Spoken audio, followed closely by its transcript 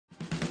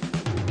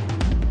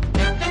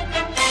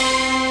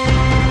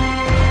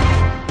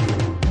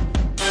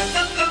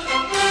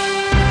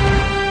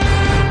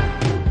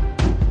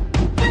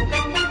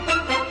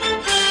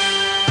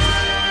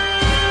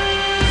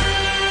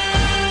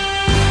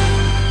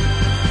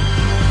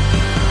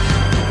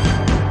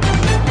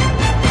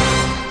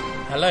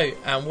Hello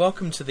and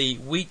welcome to the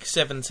Week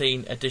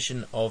 17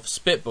 edition of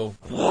Spitball,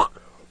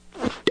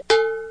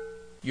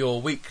 your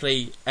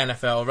weekly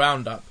NFL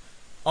roundup.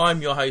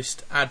 I'm your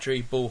host,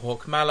 Adri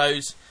Bullhawk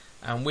Mallows,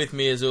 and with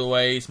me as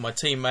always, my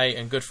teammate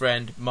and good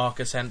friend,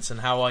 Marcus Henson.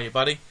 How are you,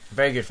 buddy?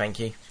 Very good, thank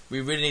you.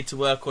 We really need to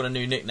work on a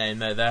new nickname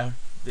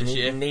this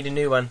year. Need a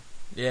new one.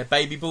 Yeah,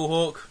 Baby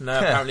Bullhawk. No,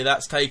 apparently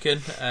that's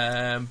taken,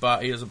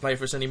 but he doesn't play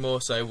for us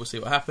anymore, so we'll see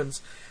what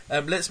happens.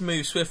 Let's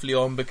move swiftly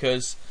on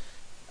because,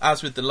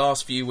 as with the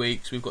last few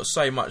weeks, we've got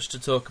so much to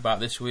talk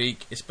about this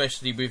week,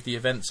 especially with the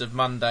events of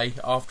Monday,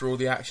 after all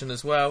the action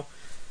as well.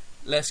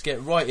 Let's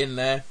get right in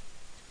there.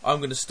 I'm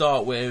going to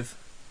start with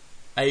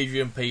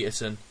Adrian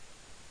Peterson.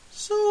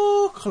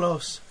 So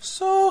close.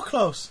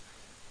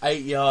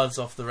 8 yards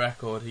off the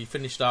record. He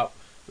finished up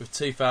with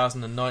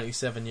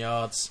 2,097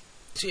 yards.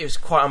 It was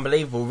quite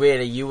unbelievable,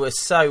 really. You were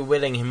so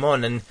willing him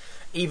on, and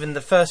even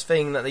the first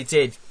thing that they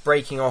did,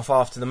 breaking off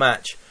after the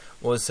match,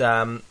 was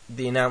the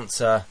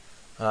announcer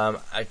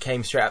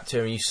came straight up to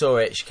him, and you saw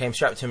it. She came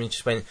straight up to him and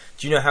just went,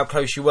 "Do you know how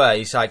close you were?"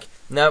 He's like,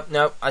 "No,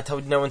 I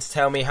told no one to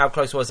tell me. How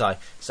close was I?"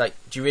 She's like,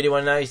 "Do you really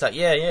want to know?" He's like,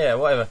 yeah,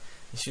 whatever.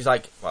 And she's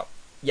like, "Well,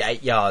 yeah,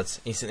 8 yards."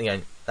 And he's sitting there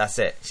going, "That's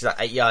it." She's like,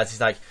 8 yards. He's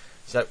like,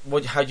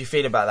 how do you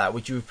feel about that?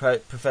 Would you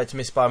prefer to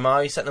miss by a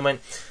mile? He sat there and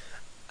went,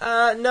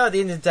 no, at the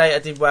end of the day, I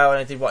did well, and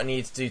I did what I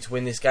needed to do to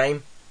win this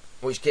game,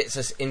 which gets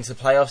us into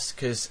the playoffs,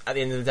 because at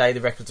the end of the day,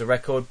 the record's a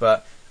record,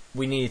 but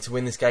we needed to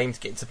win this game to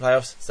get into the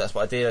playoffs, so that's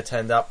what I did. I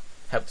turned up,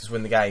 helped us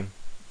win the game.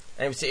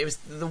 And it was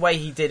the way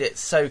he did it,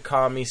 so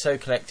calmly, so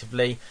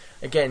collectively.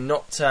 Again,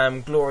 not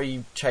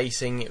glory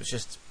chasing. It was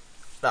just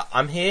that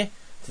I'm here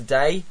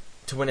today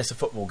to win us a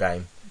football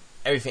game.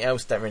 Everything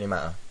else don't really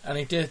matter. And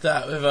he did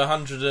that with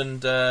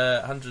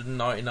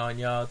 199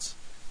 yards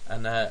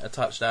and a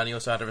touchdown. He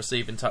also had a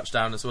receiving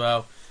touchdown as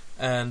well.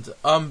 And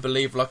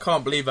unbelievable. I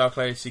can't believe how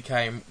close he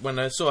came. When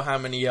I saw how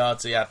many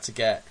yards he had to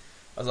get,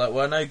 I was like,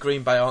 well, I know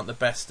Green Bay aren't the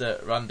best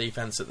at run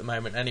defence at the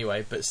moment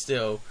anyway, but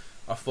still,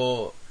 I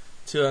thought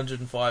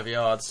 205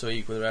 yards to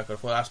equal the record. I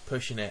thought that's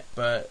pushing it.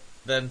 But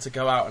then to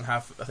go out and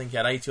have, I think he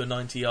had 80 or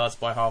 90 yards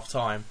by half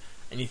time,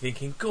 and you're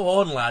thinking, go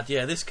on, lad,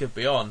 yeah, this could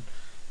be on.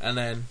 And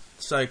then,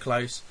 so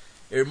close.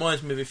 It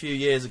reminds me of a few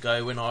years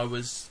ago when I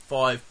was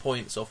 5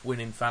 points off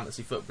winning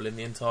fantasy football in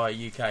the entire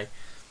UK.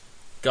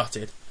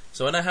 Gutted.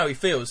 So I know how he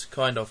feels,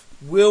 kind of.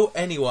 Will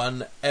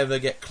anyone ever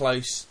get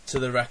close to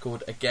the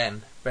record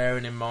again?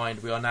 Bearing in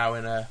mind we are now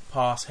in a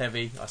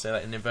pass-heavy, I say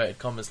that in inverted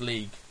commas,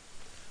 league.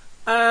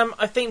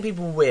 I think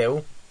people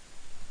will.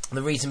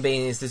 The reason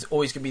being is there's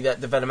always going to be that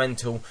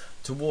developmental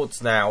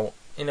towards now.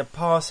 In a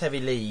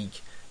pass-heavy league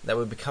that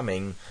we're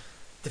becoming,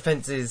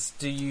 defences,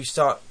 do you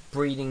start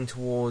breeding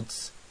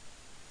towards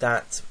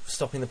that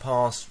stopping the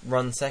pass,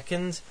 run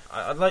second?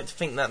 I'd like to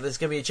think that there's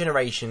going to be a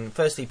generation.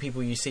 Firstly,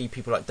 people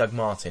like Doug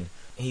Martin.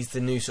 He's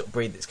the new sort of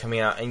breed that's coming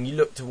out, and you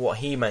look to what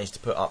he managed to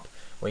put up,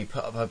 where he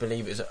put up, I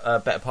believe it was a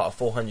better part of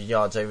 400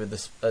 yards over the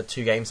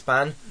 2-game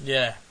span.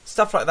 Yeah.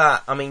 Stuff like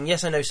that. I mean,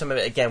 yes, I know some of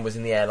it, again, was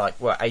in the air, like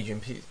what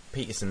Adrian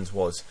Peterson's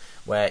was,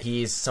 where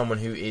he is someone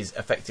who is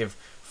effective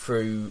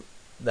through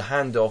the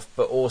handoff,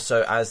 but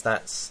also as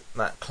that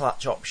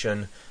clutch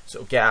option,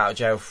 sort of get out of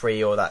jail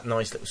free, or that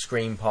nice little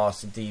screen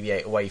pass to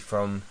deviate away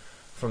from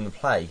the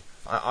play.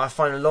 I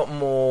find a lot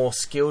more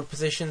skilled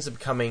positions are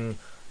becoming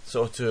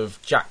sort of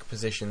jack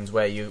positions,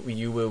 where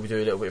you will do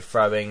a little bit of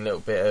throwing, a little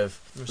bit of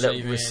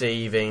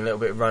receiving, a little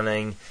bit of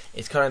running.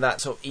 It's kind of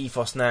that sort of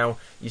ethos now.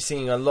 You're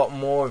seeing a lot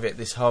more of it.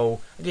 This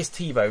whole, I guess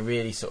Tebow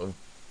really sort of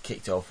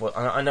kicked off. Well,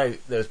 I know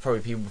there was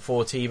probably people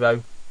before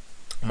Tebow.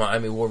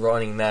 Miami were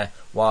running their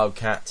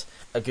Wildcat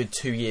a good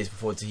 2 years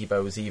before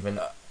Tebow was even.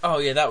 Oh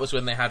yeah, that was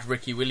when they had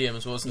Ricky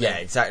Williams, wasn't it? Yeah,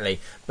 exactly.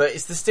 But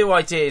it's the still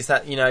idea is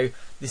that, you know,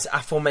 this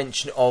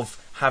aforementioned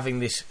of having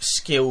this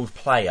skilled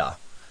player,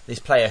 this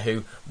player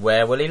who,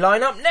 where will he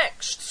line up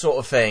next, sort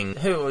of thing.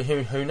 Who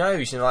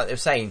knows? You know, like they were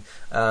saying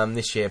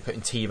this year, putting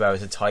Tebow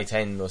as a tight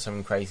end or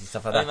something crazy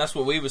stuff like that. I think that's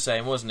what we were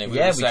saying, wasn't it? We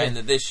were saying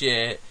that this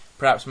year,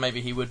 perhaps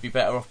maybe he would be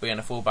better off being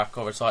a fullback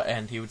or a tight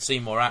end. He would see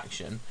more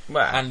action,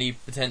 and he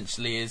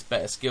potentially is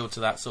better skilled to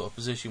that sort of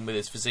position with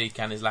his physique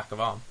and his lack of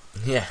arm.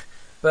 Yeah.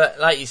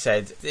 But like you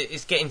said,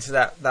 it's getting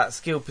to that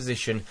skill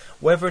position.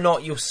 Whether or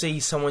not you'll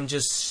see someone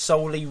just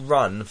solely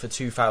run for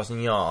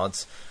 2,000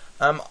 yards,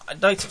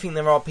 I'd like to think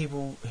there are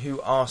people who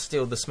are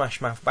still the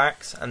smash mouth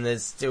backs, and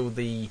there's still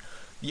the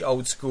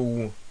old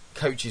school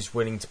coaches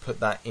willing to put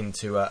that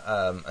into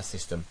a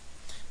system.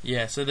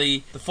 Yeah, so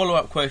the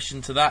follow-up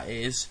question to that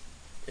is,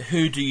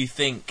 who do you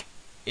think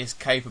is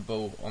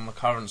capable on the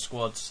current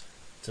squads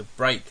to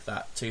break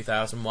that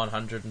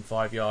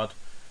 2,105 yard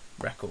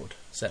record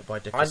set by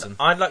Dickerson?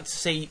 I'd like to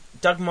see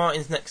Doug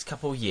Martin's next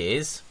couple of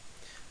years,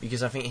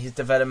 because I think his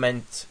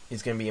development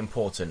is going to be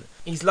important.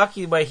 He's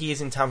lucky where he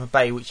is in Tampa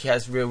Bay, which he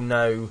has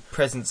no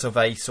presence of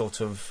a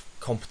sort of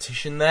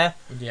competition there.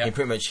 Yeah.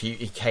 Pretty much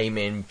he came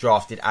in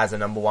drafted as a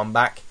number one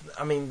back.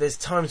 I mean, there's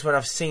times when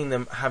I've seen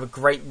them have a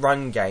great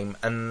run game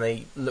and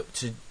they look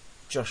to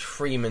Josh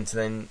Freeman to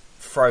then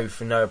throw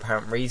for no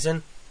apparent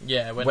reason.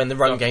 Yeah, when the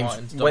run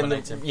game's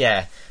dominating.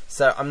 Yeah,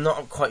 so I'm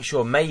not quite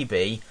sure.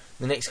 Maybe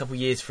the next couple of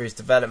years for his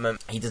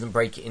development, he doesn't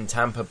break it in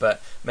Tampa,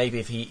 but maybe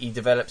if he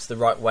develops the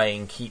right way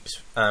and keeps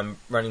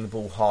running the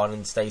ball hard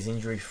and stays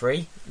injury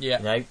free,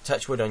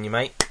 touch wood on you,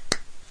 mate.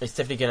 It's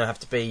definitely going to have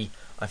to be,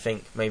 I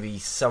think, maybe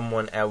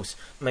someone else,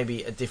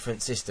 maybe a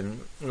different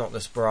system, not the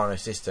Sperano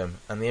system.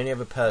 And the only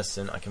other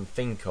person I can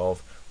think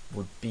of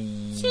would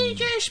be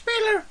CJ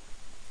Spiller.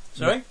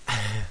 Sorry?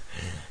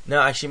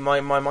 No, actually,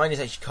 my mind is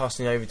actually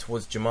casting over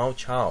towards Jamal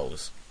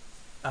Charles.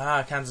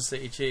 Kansas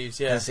City Chiefs,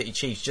 yeah. Kansas City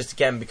Chiefs, just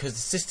again, because the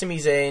system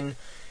he's in,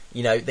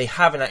 they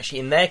haven't actually,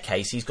 in their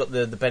case, he's got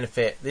the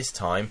benefit this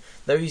time,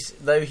 though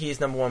he is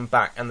number one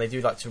back, and they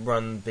do like to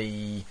run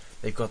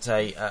they've got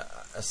a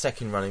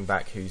second running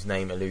back whose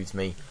name eludes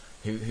me,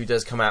 who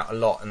does come out a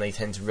lot, and they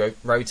tend to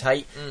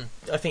rotate.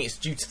 I think it's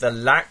due to the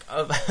lack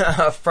of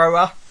a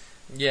thrower.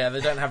 Yeah, they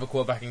don't have a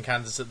quarterback in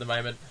Kansas at the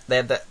moment.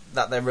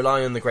 They're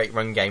relying on the great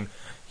run game.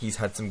 He's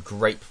had some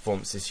great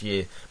performances this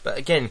year. But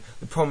again,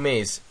 the problem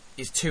is,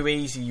 it's too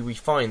easy, we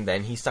find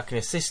then. He's stuck in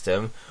a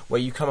system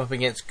where you come up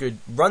against good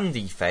run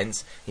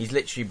defence. He's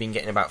literally been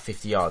getting about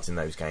 50 yards in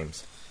those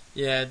games.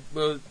 Yeah,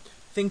 well,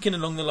 thinking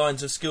along the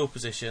lines of skill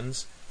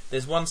positions,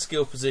 there's one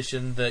skill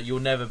position that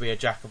you'll never be a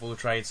jack of all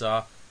trades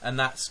are, and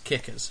that's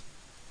kickers.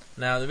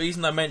 Now, the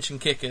reason I mention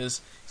kickers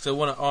is I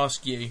want to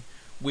ask you,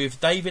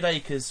 with David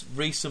Akers'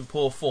 recent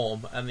poor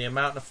form and the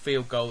amount of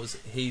field goals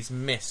he's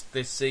missed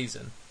this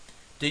season,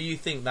 do you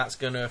think that's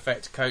going to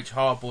affect Coach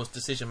Harbaugh's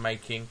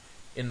decision-making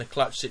in the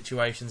clutch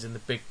situations in the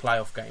big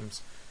playoff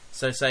games?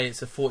 So say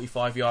it's a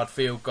 45-yard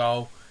field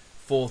goal,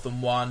 4th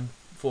and 1,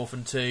 4th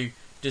and 2.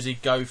 Does he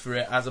go for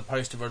it as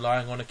opposed to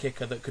relying on a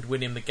kicker that could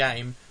win him the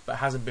game but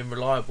hasn't been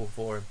reliable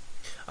for him?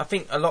 I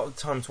think a lot of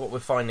times what we're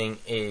finding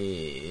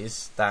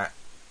is that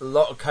a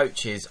lot of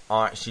coaches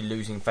are actually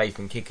losing faith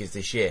in kickers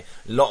this year.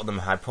 A lot of them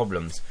had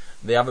problems.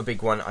 The other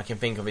big one I can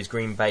think of is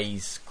Green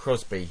Bay's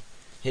Crosby,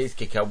 his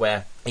kicker,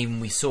 where even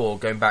we saw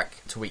going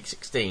back to week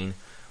 16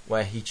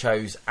 where he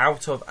chose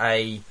out of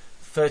a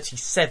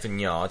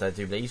 37-yard, I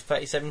do believe,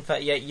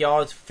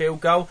 38-yard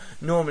field goal.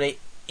 Normally,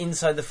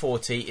 inside the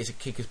 40 is a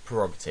kicker's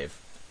prerogative.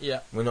 Yeah.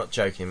 We're not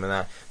joking about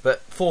that.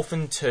 But 4th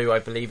and 2, I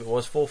believe it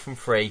was, 4th and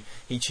 3,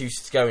 he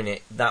chooses to go in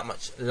it. That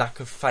much lack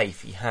of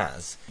faith he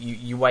has.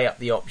 You weigh up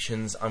the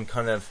options. I'm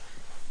kind of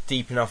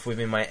deep enough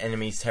within my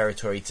enemy's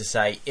territory to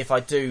say, if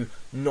I do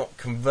not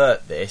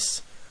convert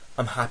this,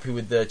 I'm happy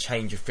with the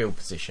change of field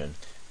position.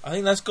 I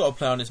think that's got to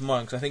play on his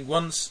mind, because I think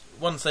once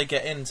they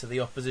get into the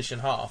opposition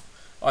half,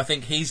 I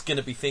think he's going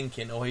to be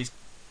thinking, or he's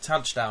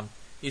touchdown.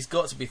 He's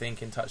got to be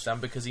thinking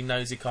touchdown because he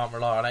knows he can't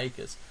rely on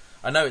Akers.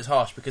 I know it's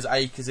harsh because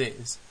Akers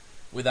is,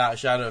 without a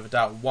shadow of a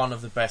doubt, one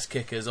of the best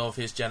kickers of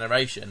his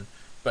generation,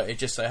 but it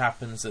just so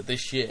happens that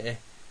this year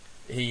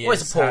he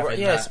is having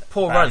it's a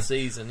poor bad run.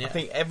 season. Yeah. I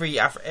think every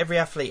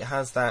athlete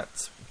has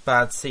that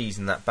bad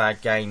season, that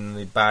bad game,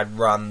 the bad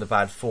run, the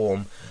bad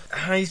form.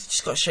 He's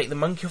just got to shake the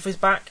monkey off his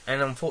back,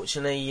 and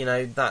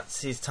unfortunately,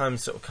 that's his time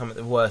to sort of come at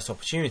the worst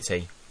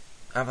opportunity.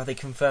 Have they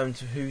confirmed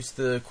who's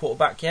the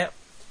quarterback yet?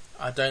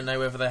 I don't know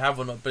whether they have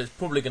or not, but it's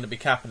probably going to be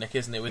Kaepernick,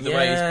 isn't it, with the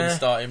way he's been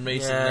starting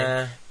recently.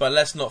 Yeah. But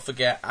let's not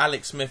forget,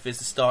 Alex Smith is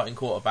the starting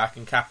quarterback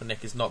and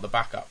Kaepernick is not the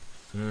backup.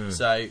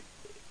 So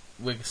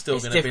we're still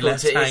going to be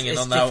left hanging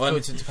on that one.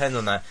 It's difficult to depend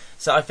on that.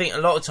 So I think a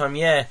lot of time,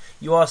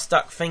 you are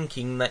stuck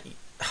thinking that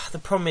the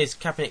problem is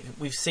Kaepernick,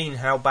 we've seen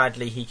how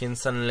badly he can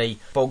suddenly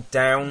bog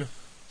down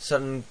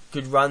certain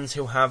good runs.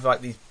 He'll have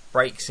like these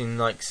breaks in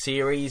like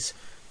series.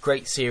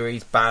 Great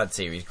series, bad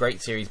series,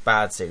 great series,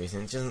 bad series,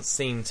 and it doesn't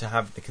seem to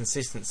have the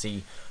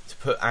consistency to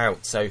put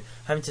out. So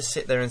having to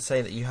sit there and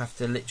say that you have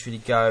to literally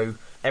go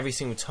every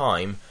single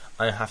time,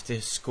 I have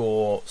to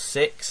score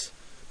 6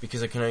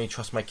 because I can only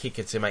trust my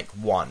kicker to make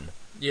 1.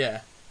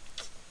 Yeah.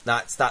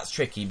 That's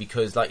tricky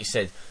because, like you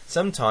said,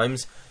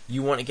 sometimes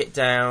you want to get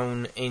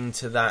down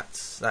into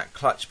that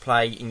clutch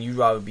play and you'd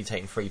rather be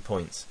taking 3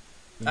 points.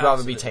 You'd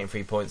rather be taking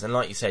 3 points, and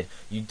like you said,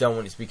 you don't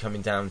want it to be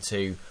coming down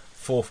to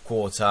 4th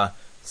quarter,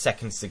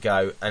 seconds to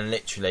go, and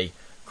literally,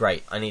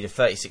 great, I need a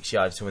 36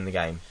 yards to win the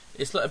game.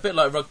 It's a bit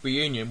like rugby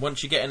union.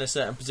 Once you get in a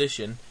certain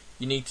position,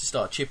 you need to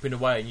start chipping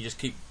away, and you just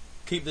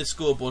keep the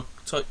scoreboard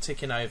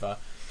ticking over,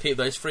 keep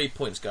those 3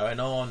 points going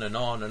on and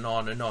on and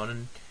on and on,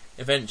 and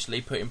eventually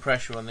putting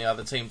pressure on the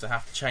other team to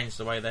have to change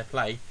the way they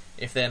play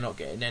if they're not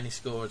getting any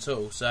score at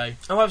all. So,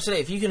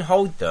 absolutely. If you can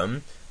hold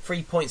them,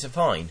 3 points are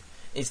fine.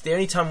 It's the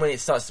only time when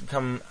it starts to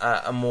become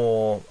a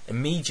more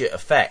immediate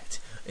effect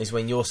is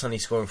when you're suddenly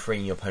scoring 3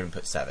 and your opponent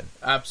puts 7.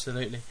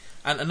 Absolutely.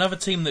 And another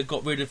team that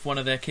got rid of one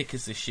of their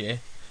kickers this year,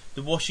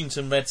 the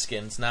Washington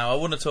Redskins. Now, I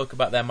want to talk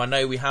about them. I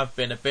know we have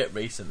been a bit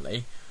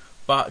recently,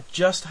 but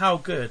just how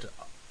good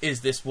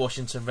is this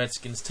Washington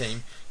Redskins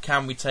team?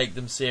 Can we take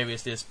them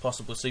seriously as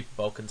possible Super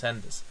Bowl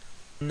contenders?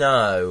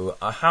 No.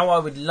 How I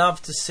would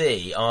love to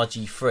see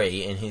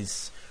RG3 in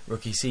his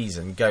rookie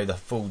season go the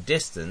full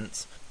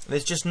distance,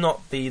 there's just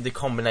not the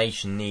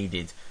combination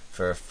needed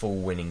for a full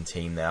winning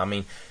team there. I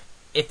mean,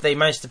 if they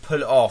manage to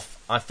pull it off,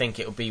 I think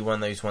it'll be one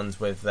of those ones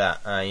with that,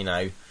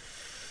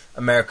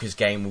 America's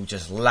game will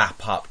just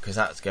lap up because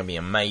that's going to be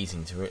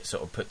amazing to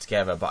sort of put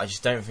together. But I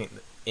just don't think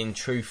that, in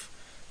truth,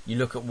 you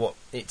look at what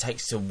it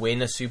takes to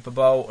win a Super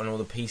Bowl and all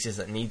the pieces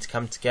that need to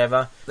come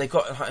together. They've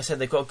got, like I said,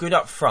 they've got a good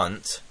up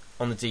front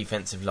on the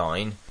defensive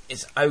line.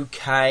 It's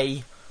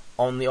okay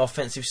on the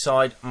offensive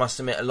side. I must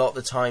admit, a lot of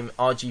the time,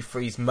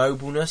 RG3's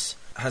mobileness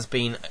has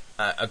been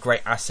a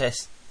great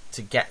asset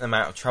to get them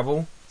out of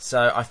trouble.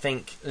 So I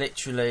think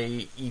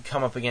literally you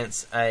come up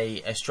against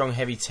a strong,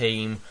 heavy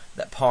team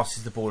that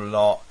passes the ball a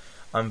lot.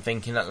 I'm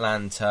thinking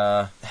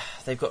Atlanta.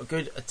 They've got a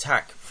good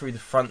attack through the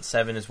front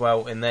seven as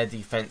well in their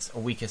defence, a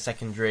weaker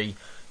secondary.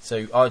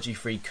 So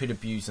RG3 could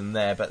abuse them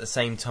there, but at the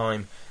same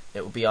time,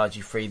 it will be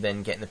RG3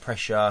 then getting the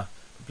pressure,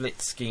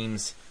 blitz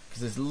schemes,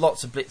 because there's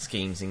lots of blitz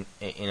schemes in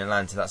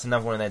Atlanta. That's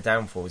another one of their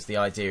downfalls. The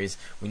idea is,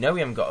 we know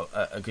we haven't got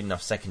a good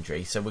enough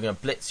secondary, so we're going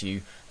to blitz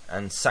you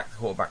and sack the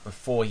quarterback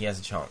before he has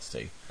a chance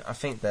to. I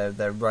think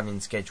their running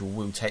schedule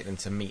will take them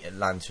to meet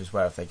Atlanta as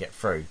well if they get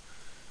through.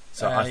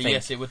 So I think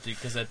yes, it would do,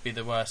 because they'd be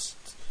the worst.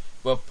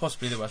 Well,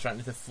 possibly the worst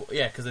ranked.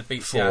 Because they'd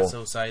beat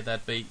Seattle, so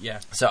they'd beat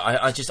So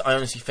I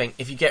honestly think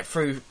if you get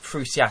through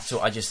Seattle,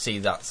 I just see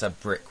that's a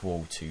brick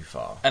wall too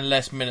far.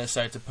 Unless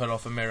Minnesota pull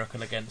off a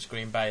miracle against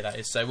Green Bay, that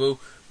is. So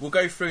we'll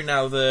go through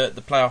now the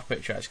playoff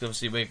picture. Actually,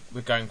 obviously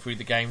we're going through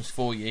the games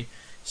for you.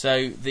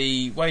 So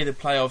the way the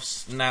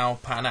playoffs now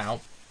pan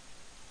out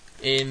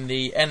in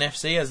the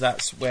NFC, as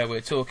that's where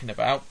we're talking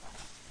about,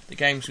 the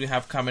games we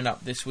have coming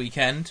up this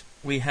weekend,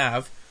 we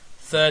have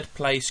third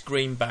place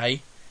Green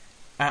Bay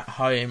at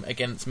home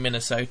against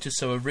Minnesota,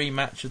 so a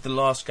rematch of the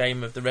last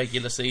game of the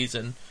regular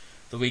season,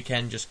 the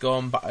weekend just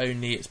gone, but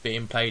only it's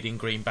being played in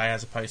Green Bay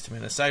as opposed to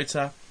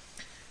Minnesota.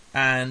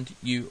 And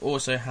you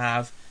also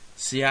have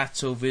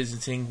Seattle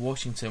visiting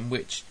Washington,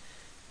 which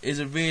is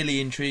a really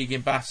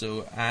intriguing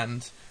battle,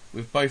 and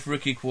with both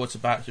rookie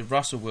quarterbacks, with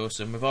Russell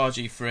Wilson, with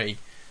RG3,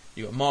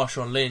 you've got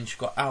Marshawn Lynch, you've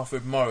got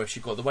Alfred Morris,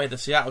 you've got the way the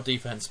Seattle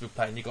defence has been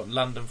playing, you've got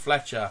London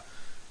Fletcher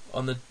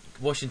on the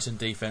Washington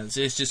defence.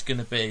 It's just going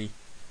to be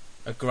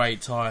a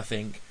great tie, I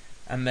think.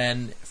 And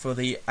then for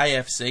the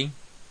AFC,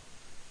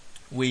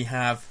 we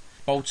have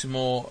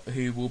Baltimore,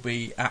 who will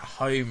be at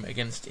home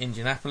against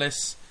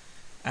Indianapolis,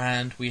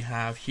 and we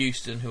have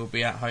Houston, who will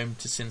be at home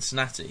to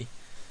Cincinnati.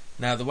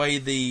 Now, the way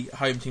the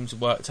home teams are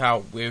worked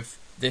out with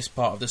this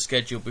part of the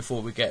schedule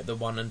before we get the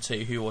 1 and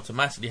 2 who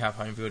automatically have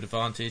home field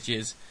advantage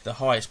is the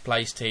highest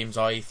placed teams,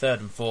 i.e. 3rd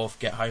and 4th,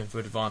 get home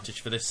field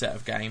advantage for this set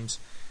of games,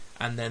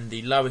 and then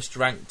the lowest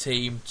ranked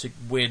team to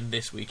win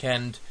this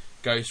weekend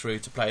goes through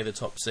to play the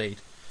top seed.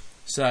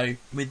 So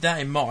with that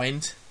in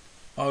mind,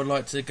 I would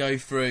like to go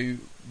through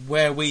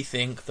where we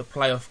think the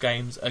playoff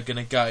games are going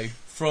to go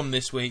from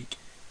this week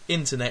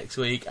into next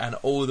week and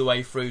all the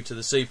way through to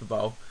the Super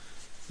Bowl.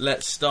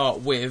 Let's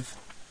start with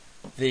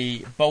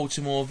the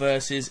Baltimore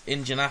versus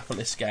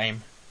Indianapolis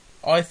game.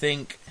 I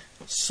think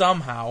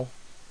somehow,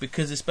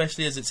 because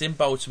especially as it's in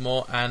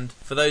Baltimore, and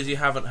for those who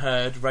haven't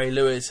heard, Ray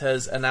Lewis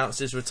has announced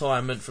his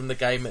retirement from the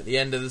game at the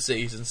end of the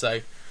season,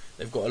 so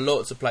they've got a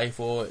lot to play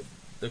for.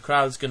 The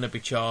crowd's going to be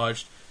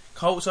charged.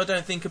 Colts, I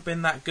don't think, have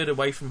been that good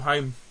away from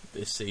home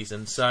this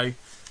season, so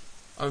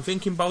I'm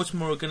thinking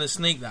Baltimore are going to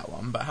sneak that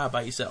one, but how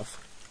about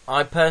yourself?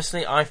 I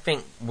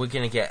think we're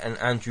going to get an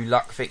Andrew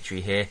Luck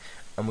victory here,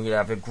 and we're going to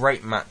have a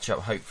great matchup,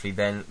 hopefully,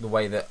 then, the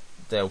way that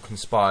they'll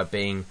conspire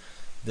being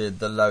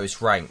the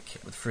lowest rank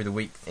through the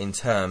week in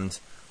terms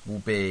will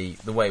be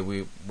the way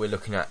we're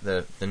looking at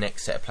the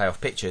next set of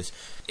playoff pictures.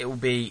 It will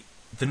be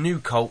the new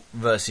Colt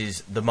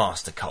versus the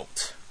Master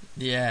Colt.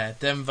 Yeah,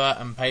 Denver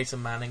and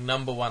Peyton Manning,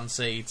 number 1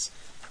 seeds,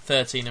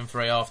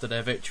 13-3 after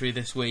their victory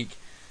this week.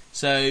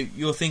 So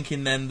you're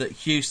thinking then that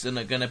Houston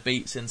are going to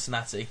beat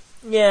Cincinnati?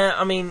 Yeah,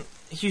 I mean,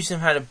 Houston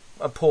have had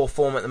a poor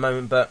form at the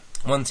moment, but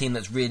one team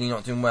that's really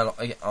not doing well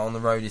on the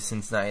road is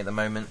Cincinnati at the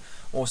moment.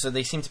 Also,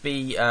 they seem to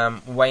be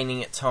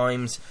waning at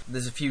times.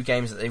 There's a few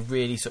games that they've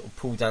really sort of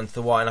pulled down to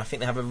the wire, and I think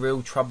they have a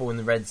real trouble in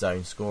the red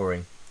zone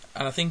scoring.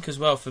 And I think as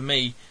well, for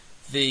me,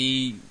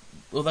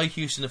 although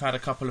Houston have had a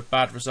couple of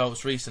bad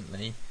results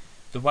recently,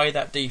 the way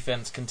that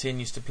defence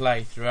continues to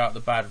play throughout the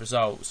bad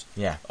results,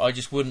 yeah, I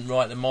just wouldn't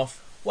write them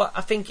off. Well,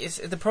 I think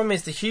the problem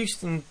is the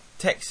Houston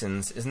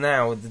Texans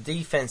the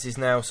defence is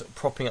now sort of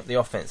propping up the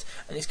offence,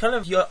 and it's kind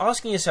of, you're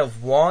asking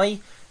yourself why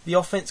the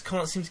offence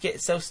can't seem to get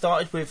itself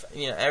started with,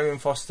 Arian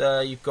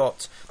Foster, you've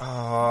got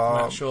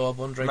Matt Schaub,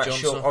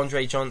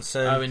 Andre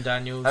Johnson,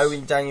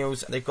 Owen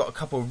Daniels. They've got a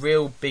couple of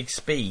real big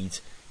speed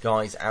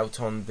guys out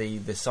on the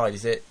side.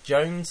 Is it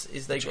Jones?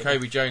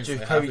 Jacoby Jones.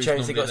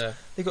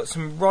 They've got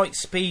some right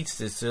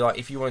speedsters to, like,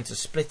 if you wanted to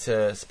split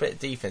a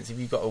defence, if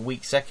you've got a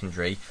weak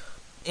secondary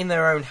in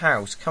their own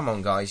house. Come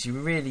on, guys,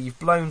 you've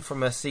blown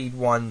from a seed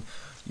 1.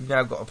 You've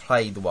now got to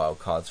play the wild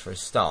cards for a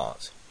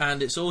start.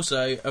 And it's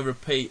also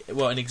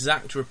an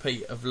exact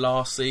repeat of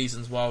last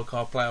season's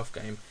wildcard playoff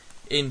game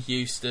in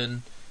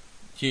Houston.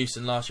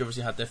 Houston last year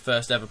obviously had their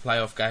first ever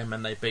playoff game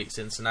and they beat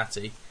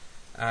Cincinnati.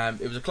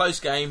 It was a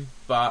close game,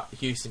 but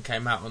Houston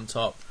came out on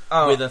top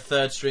with a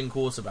third string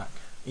quarterback.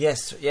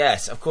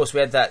 Yes, of course, we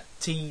had that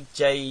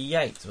TJ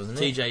Yates, wasn't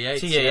it? TJ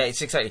Yates,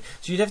 Yates, exactly.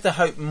 So you'd have to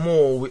hope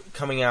more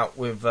coming out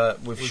with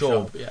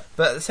Schaub. Yeah.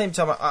 But at the same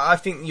time, I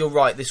think you're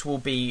right. This will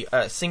be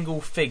a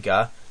single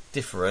figure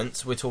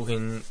difference. We're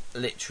talking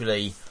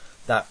literally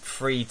that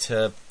 3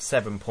 to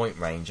 7 point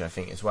range, I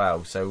think, as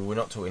well. So we're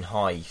not talking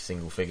high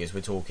single figures.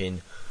 We're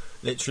talking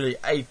literally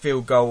a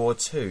field goal or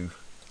two.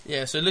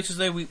 Yeah, so it looks as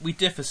though we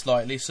differ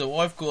slightly. So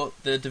I've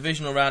got the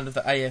divisional round of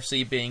the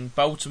AFC being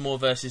Baltimore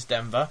versus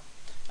Denver,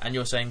 and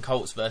you're saying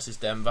Colts versus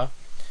Denver.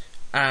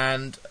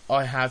 And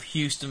I have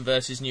Houston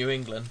versus New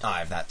England. I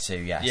have that too,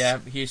 yes. Yeah,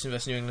 Houston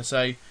versus New England. So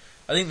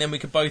I think then we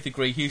could both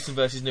agree Houston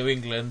versus New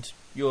England.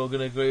 You're going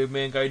to agree with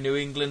me and go New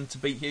England to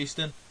beat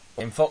Houston?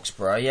 In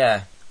Foxborough,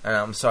 yeah. And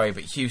I'm sorry,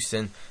 but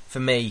Houston, for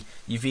me,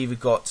 you've either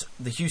got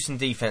the Houston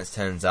defence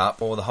turns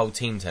up or the whole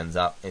team turns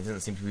up. It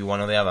doesn't seem to be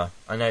one or the other.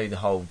 I know the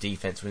whole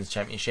defence wins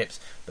championships,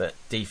 but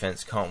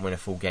defence can't win a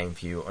full game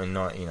for you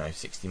in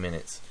 60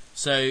 minutes.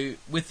 So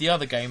with the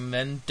other game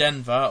then,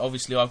 Denver,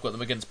 obviously I've got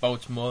them against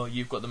Baltimore,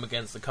 you've got them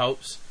against the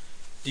Colts.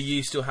 Do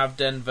you still have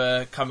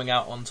Denver coming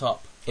out on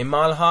top? In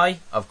Mile High?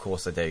 Of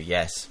course I do,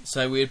 yes.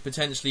 So we'd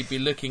potentially be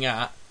looking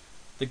at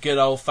the good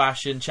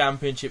old-fashioned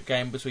championship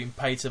game between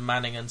Peyton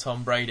Manning and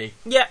Tom Brady.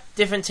 Yeah,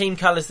 different team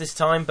colours this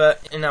time,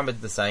 but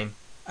enamoured the same.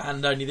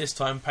 And only this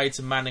time,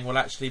 Peyton Manning will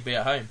actually be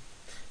at home.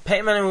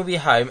 Peyton Manning will be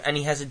home, and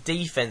he has a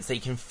defence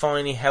that can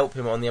finally help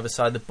him on the other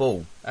side of the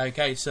ball.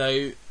 Okay, so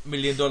 $1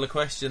 million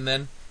question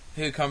then.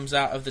 Who comes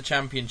out of the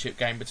championship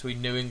game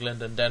between New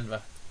England and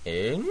Denver?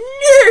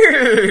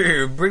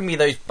 No! Bring me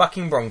those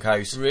bucking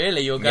Broncos.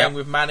 Really? You're going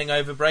with Manning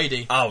over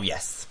Brady? Oh,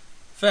 yes.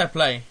 Fair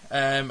play.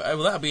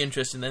 Well, that'll be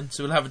interesting then.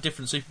 So we'll have a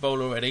different Super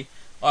Bowl already.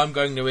 I'm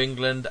going New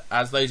England.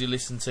 As those who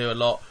listen to a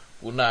lot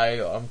will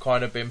know, I'm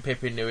kind of been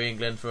pipping New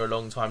England for a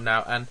long time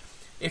now. And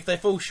if they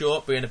fall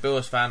short, being a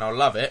Bills fan, I'll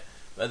love it.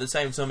 But at the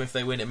same time, if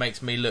they win, it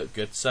makes me look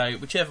good. So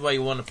whichever way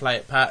you want to play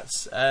it,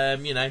 Pats,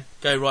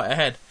 go right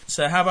ahead.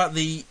 So how about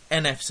the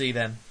NFC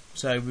then?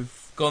 So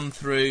we've gone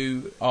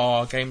through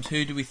our games.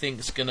 Who do we think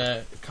is going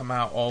to come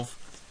out of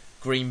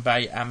Green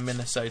Bay and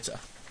Minnesota?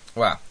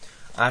 Well,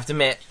 I have to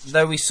admit,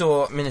 though we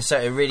saw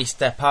Minnesota really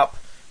step up,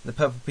 the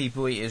Purple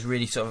People Eaters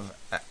really sort of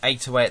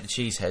ate away at the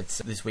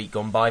Cheeseheads this week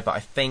gone by. But I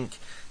think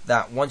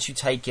that once you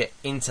take it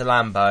into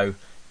Lambeau,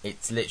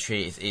 it's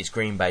literally it's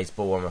Green Bay's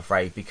ball, I'm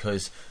afraid,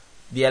 because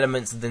the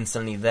elements are then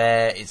suddenly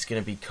there. It's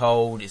going to be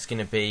cold. It's going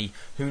to be,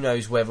 who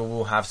knows whether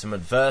we'll have some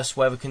adverse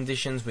weather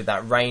conditions with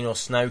that rain or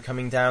snow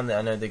coming down.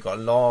 I know they've got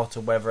a lot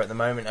of weather at the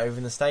moment over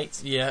in the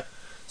States. Yeah.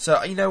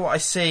 So, you know what, I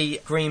see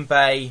Green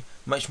Bay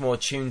much more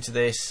attuned to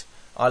this.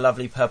 Our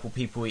lovely Purple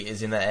People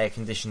Eaters in their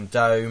air-conditioned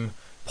dome.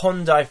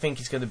 Pond, I think,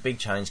 is going to be a big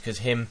challenge because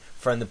him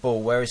throwing the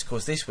ball, whereas, of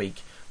course, this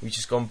week, we've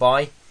just gone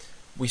by,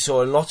 we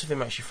saw a lot of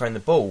him actually throwing the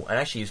ball, and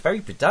actually he was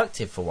very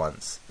productive for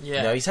once. Yeah.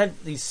 You know, he's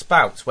had these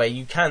spouts where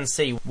you can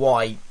see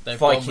why They've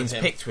Vikings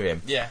picked with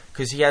him. Yeah.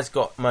 Because he has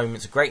got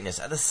moments of greatness.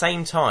 At the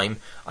same time,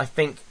 I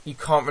think you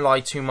can't rely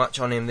too much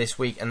on him this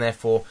week, and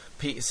therefore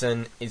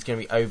Peterson is going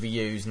to be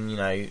overused.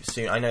 And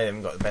soon, I know they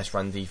haven't got the best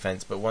run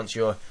defense, but once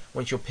you're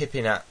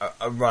pipping at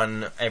a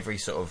run every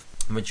sort of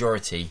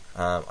majority,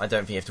 I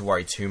don't think you have to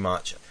worry too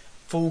much.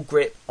 Full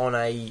grip on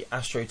a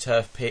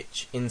AstroTurf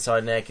pitch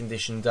inside an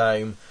air-conditioned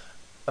dome,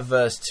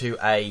 averse to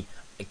a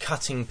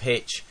cutting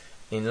pitch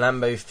in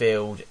Lambeau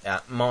Field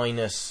at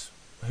minus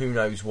who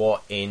knows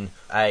what in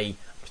a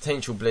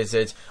potential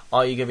blizzard.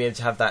 Are you going to be able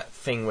to have that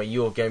thing where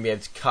you're going to be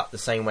able to cut the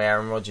same way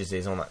Aaron Rodgers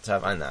is on that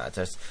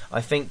turf?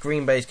 I think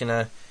Green Bay's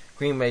going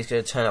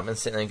to turn up and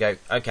sit there and go,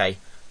 okay,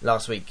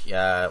 last week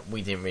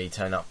we didn't really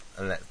turn up,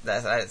 and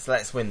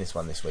let's win this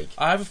one this week.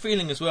 I have a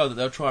feeling as well that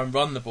they'll try and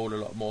run the ball a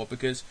lot more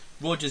because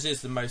Rodgers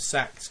is the most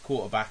sacked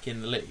quarterback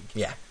in the league.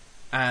 Yeah.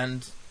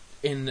 And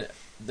in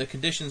the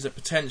conditions that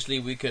potentially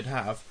we could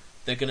have,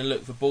 they're going to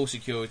look for ball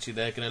security,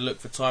 they're going to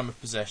look for time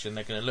of possession,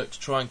 they're going to look to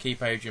try and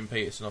keep Adrian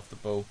Peterson off the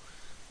ball,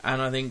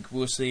 and I think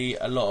we'll see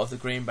a lot of the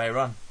Green Bay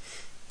run.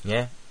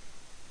 Yeah.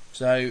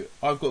 So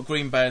I've got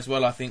Green Bay as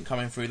well, I think,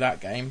 coming through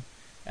that game.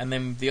 And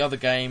then the other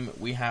game,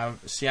 we have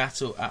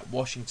Seattle at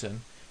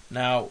Washington.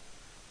 Now,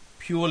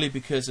 purely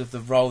because of the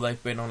role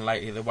they've been on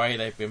lately, the way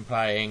they've been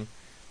playing,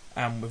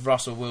 and with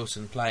Russell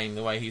Wilson playing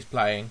the way he's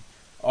playing,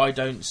 I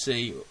don't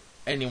see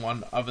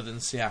anyone other than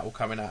Seattle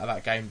coming out of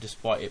that game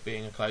despite it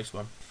being a close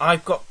one.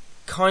 I've got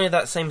kind of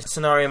that same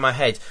scenario in my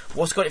head.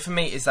 What's got it for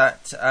me is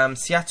that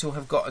Seattle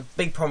have got a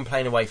big problem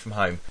playing away from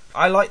home.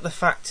 I like the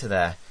factor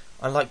there.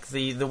 I like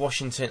the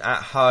Washington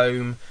at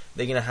home.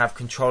 They're going to have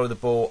control of the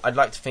ball. I'd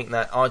like to think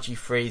that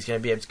RG3 is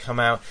going to be able to come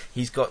out.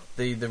 He's got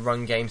the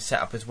run game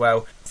set up as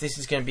well. This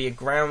is going to be a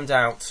ground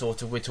out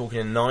sort of, we're talking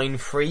a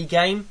 9-3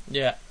 game.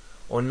 Yeah.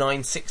 Or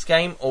 9-6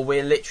 game, or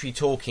we're literally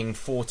talking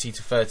 40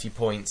 to 30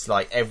 points,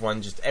 like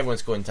everyone's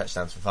scoring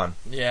touchdowns for fun.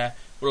 Yeah,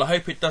 well I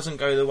hope it doesn't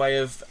go the way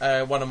of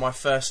one of my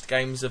first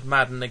games of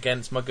Madden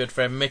against my good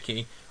friend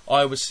Mickey.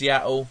 I was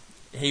Seattle,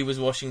 he was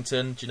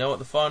Washington. Do you know what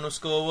the final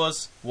score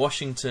was?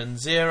 Washington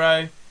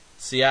 0,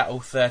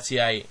 Seattle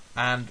 38,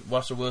 and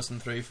Russell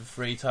Wilson threw for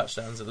 3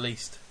 touchdowns at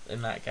least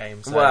in that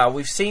game. So. Well,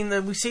 we've seen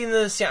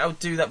the Seattle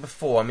do that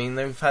before. I mean,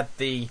 they've had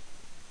the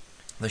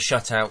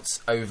shutouts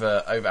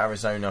over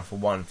Arizona for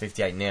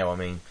 158-0. I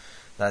mean,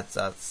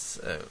 that's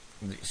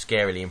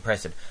scarily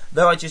impressive.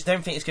 Though I just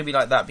don't think it's going to be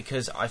like that,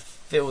 because I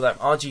feel that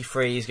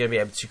RG3 is going to be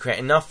able to create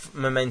enough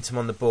momentum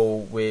on the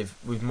ball with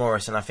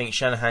Morris, and I think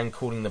Shanahan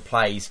calling the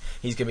plays,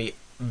 he's going to be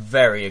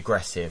very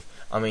aggressive.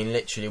 I mean,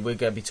 literally, we're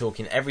going to be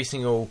talking every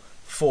single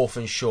fourth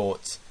and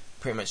short,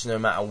 pretty much no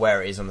matter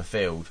where it is on the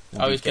field.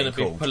 I was going to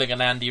be pulling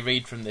an Andy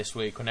Reid from this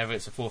week. Whenever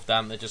it's a fourth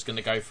down, they're just going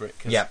to go for it.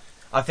 Yeah,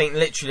 I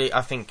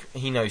think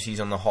he knows he's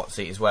on the hot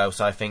seat as well,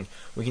 so I think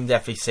we can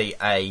definitely see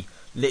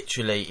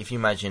literally, if you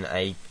imagine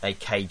a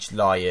caged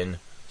lion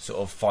sort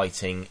of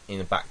fighting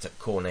in a backed up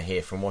corner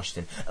here from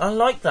Washington. And I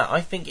like that. I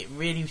think it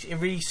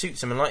really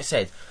suits them. And like I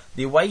said,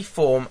 the away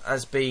form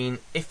has been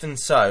if and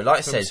so. Like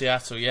I said,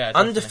 Seattle, yeah,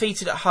 definitely.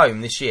 Undefeated at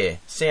home this year.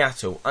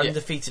 Seattle,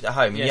 undefeated at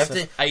home. Yeah, you have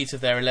to 8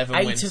 of their 11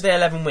 wins. 8 of their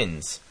 11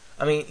 wins.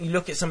 I mean, you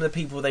look at some of the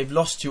people they've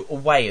lost to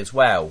away as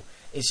well.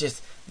 It's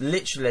just,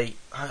 literally,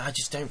 I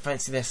just don't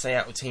fancy their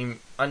Seattle team.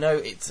 I know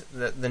it's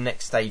the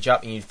next stage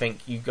up, and you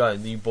think you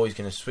boys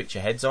going to switch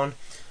your heads on.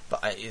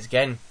 But it's,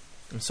 again,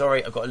 I'm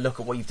sorry, I've got to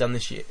look at what you've done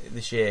this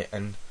year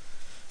and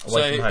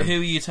away from home. Who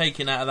are you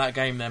taking out of that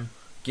game then?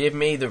 Give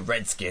me the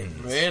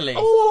Redskins. Really?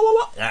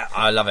 Yeah,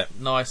 I love it.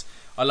 Nice.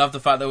 I love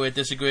the fact that we're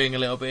disagreeing a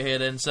little bit here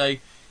then. So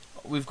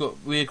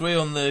we agree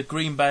on the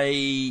Green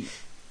Bay,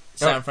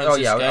 San Francisco.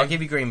 Oh yeah, I'll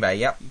give you Green Bay,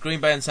 yep. Green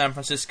Bay and San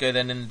Francisco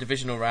then in the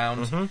divisional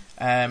round.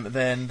 Mm-hmm.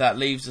 Then that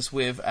leaves us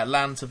with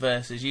Atlanta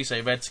versus, you say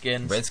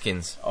Redskins.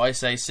 Redskins. I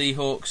say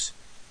Seahawks.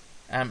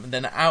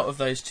 Then out of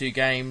those two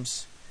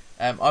games,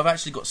 I've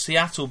actually got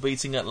Seattle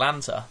beating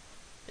Atlanta,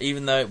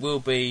 even though it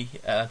will be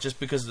just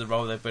because of the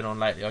role they've been on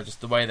lately, or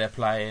just the way they're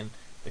playing,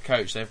 the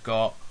coach they've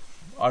got.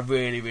 I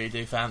really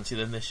do fancy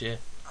them this year.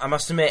 I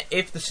must admit,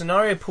 if the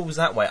scenario pulls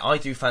that way, I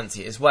do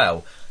fancy it as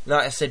well.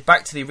 Like I said,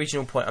 back to the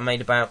original point I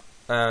made about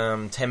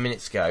 10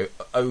 minutes ago,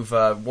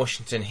 over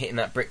Washington hitting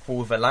that brick wall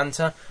with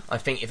Atlanta, I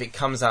think if it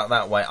comes out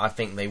that way, I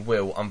think they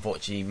will,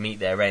 unfortunately, meet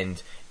their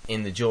end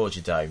in the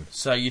Georgia Dome.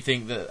 So you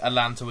think that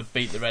Atlanta would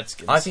beat the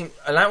Redskins? I think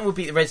Atlanta would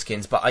beat the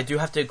Redskins, but I do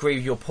have to agree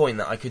with your point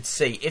that I could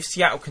see, if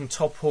Seattle can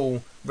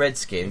topple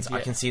Redskins,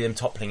 I can see them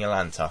toppling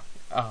Atlanta.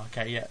 Oh,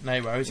 okay, yeah,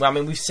 no worries. Well, I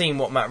mean, we've seen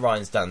what Matt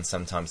Ryan's done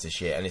sometimes this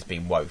year, and it's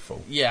been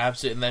woeful. Yeah,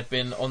 absolutely, and they've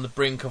been on the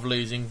brink of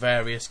losing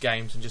various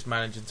games and just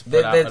managing to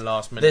put out a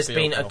last-minute There's field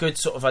been goal. a good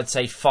sort of, I'd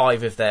say,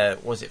 5 of their,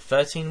 was it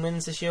 13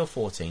 wins this year or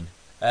 14?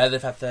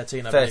 They've had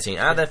 13, 13.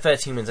 Out of their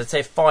 13 wins, I'd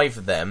say 5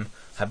 of them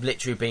have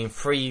literally been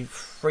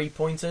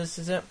three-pointers,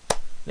 is it?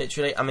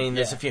 Literally, I mean,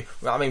 there's a few.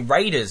 I mean,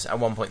 Raiders at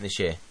one point this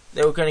year,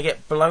 they were going to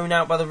get blown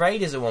out by the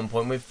Raiders at one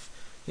point with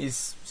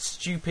his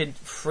stupid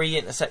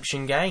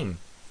 3-interception game.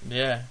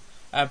 Yeah,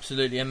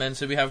 absolutely. And then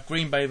so we have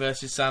Green Bay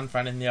versus San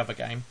Fran in the other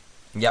game.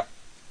 Yep.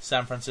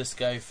 San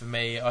Francisco for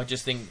me. I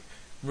just think,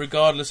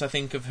 regardless, I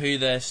think of who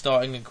they're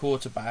starting at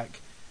quarterback,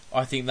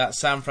 I think that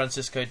San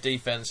Francisco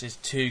defense is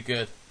too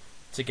good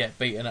to get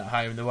beaten at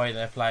home. The way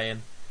they're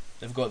playing,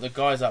 they've got the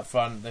guys up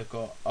front. They've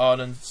got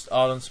Arlen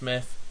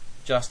Smith,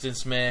 Justin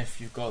Smith,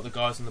 you've got the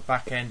guys on the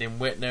back end in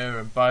Whitner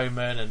and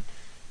Bowman, and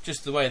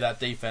just the way that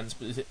defence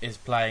is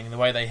playing, the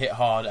way they hit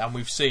hard, and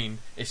we've seen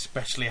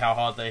especially how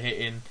hard they hit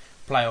in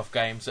playoff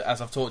games, as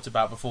I've talked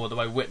about before, the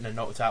way Whitner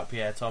knocked out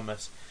Pierre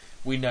Thomas.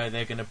 We know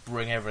they're going to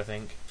bring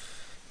everything.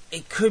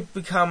 It could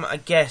become, I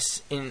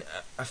guess, in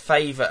a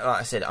favour.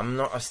 Like I said,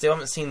 I still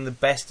haven't seen the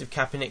best of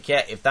Kaepernick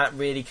yet. If that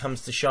really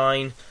comes to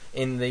shine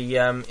in the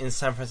in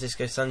San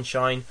Francisco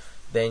sunshine,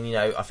 then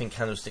I think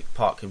Candlestick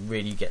Park could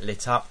really get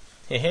lit up.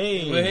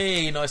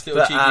 Hey, nice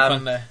little cheeky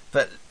fun there.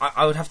 But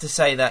I would have to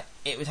say that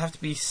it would have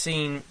to be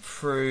seen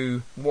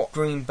through what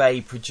Green Bay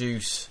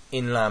produce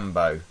in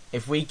Lambeau.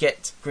 If we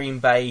get Green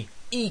Bay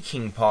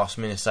eking past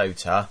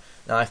Minnesota,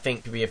 then I think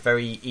it would be a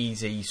very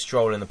easy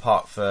stroll in the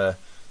park for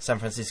San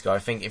Francisco. I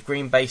think if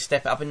Green Bay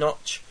step it up a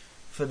notch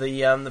for the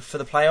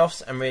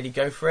playoffs and really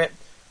go for it,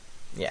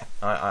 yeah,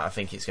 I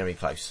think it's going to be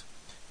close.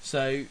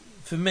 So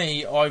for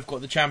me, I've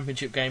got the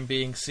championship game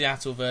being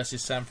Seattle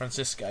versus San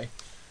Francisco.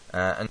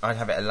 And I'd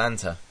have it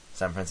Atlanta,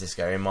 San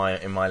Francisco in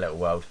my little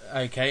world.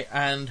 Okay,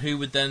 and who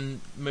would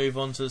then move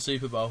on to the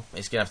Super Bowl?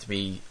 It's going to have to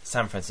be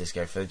San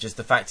Francisco, for just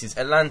the fact is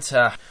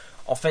Atlanta,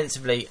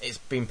 offensively, it's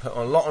been put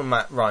on a lot on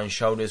Matt Ryan's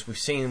shoulders. We've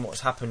seen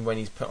what's happened when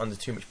he's put under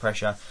too much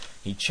pressure.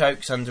 He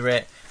chokes under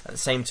it. At the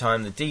same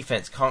time, the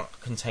defence can't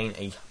contain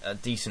a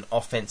decent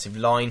offensive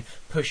line,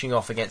 pushing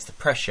off against the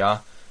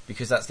pressure,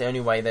 because that's the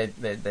only way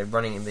they're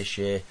running in this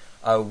year.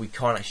 Oh, we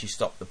can't actually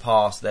stop the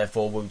pass,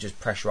 therefore we'll just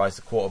pressurise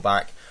the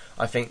quarterback.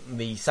 I think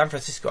the San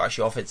Francisco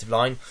actually offensive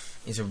line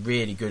is a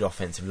really good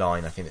offensive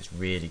line. I think it's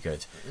really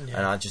good,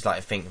 and I just like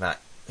to think that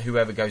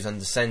whoever goes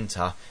under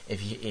centre, if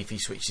he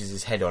switches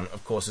his head on,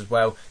 of course as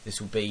well, this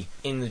will be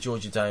in the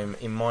Georgia Dome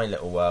in my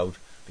little world,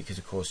 because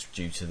of course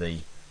due to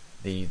the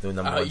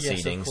number one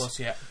seedings. Of course,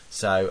 yeah.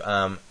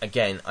 So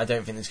again, I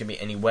don't think there's going to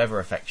be any weather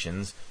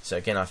affections. So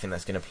again, I think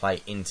that's going to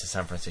play into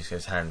San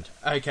Francisco's hand.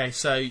 Okay,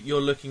 so you're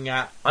looking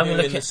at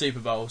the Super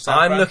Bowl.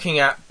 I'm looking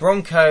at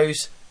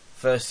Broncos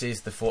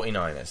versus the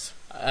 49ers.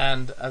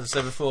 And as I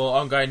said before,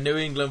 I'm going New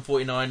England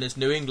 49ers,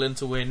 New England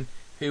to win.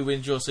 Who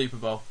wins your Super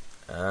Bowl?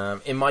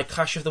 In my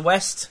Clash of the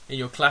West, In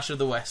your Clash of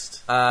the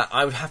West.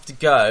 I would have to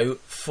go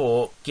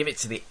for give it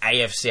to the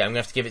AFC. I'm going to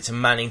have to give it to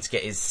Manning to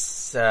get his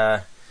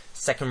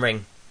second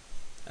ring.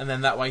 And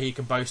then that way he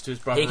can boast to his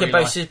brother. He can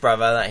boast to his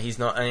brother that he's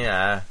not.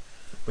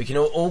 We can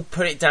all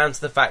put it down to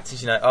the fact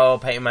that,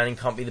 Peyton Manning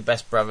can't be the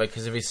best brother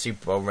because of his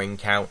Super Bowl ring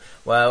count.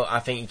 Well, I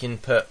think you can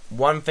put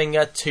one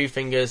finger, two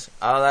fingers.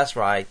 Oh, that's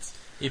right.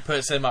 He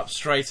puts him up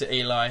straight at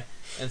Eli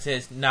and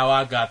says, "Now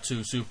I got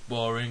 2 Super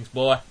Bowl rings,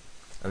 boy."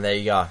 And there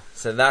you go.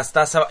 So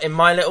that's how, in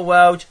my little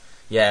world,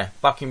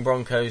 Bucking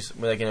Broncos,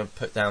 where they're going to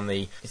put down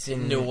it's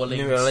in New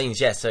Orleans. New Orleans,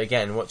 yeah. So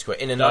again, what's it?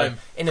 In a Dome.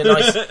 in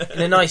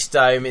a nice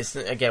dome. It's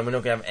again, we're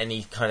not going to have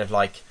any kind of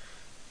like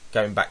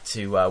going back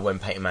to when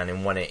Peyton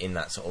Manning won it in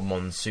that sort of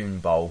monsoon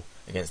bowl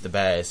against the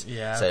Bears.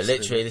 Yeah. So absolutely.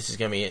 literally, this is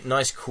going to be a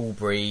nice cool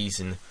breeze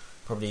and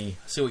probably.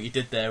 See what you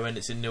did there when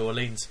it's in New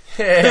Orleans.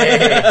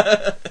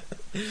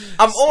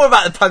 I'm all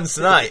about the puns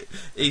tonight.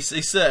 He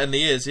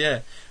certainly is,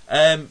 yeah.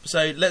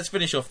 So let's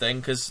finish off then,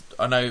 because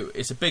I know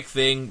it's a big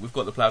thing. We've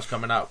got the playoffs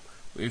coming up.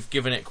 We've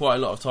given it quite a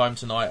lot of time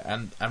tonight,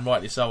 and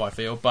rightly so, I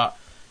feel. But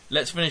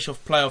let's finish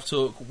off playoff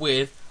talk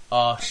with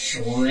our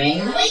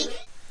Swing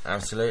Week.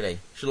 Absolutely.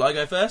 Shall I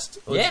go first?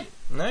 Or Yeah.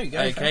 No, you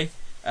go. Okay.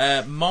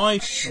 My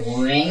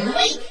Swing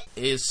Week.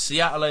 is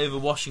Seattle over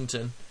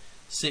Washington,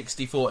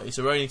 60-40.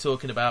 So we're only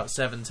talking about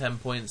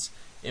 7-10 points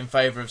in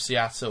favour of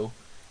Seattle.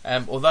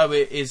 Although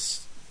it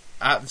is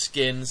at the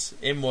Skins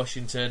in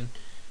Washington,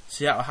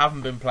 Seattle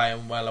haven't been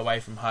playing well away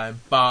from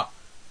home, but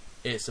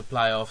it's the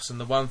playoffs. And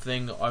the one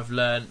thing I've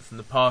learned from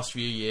the past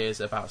few years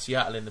about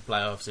Seattle in the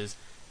playoffs is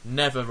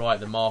never write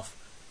them off.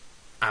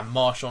 And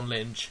Marshawn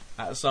Lynch,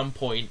 at some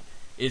point,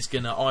 is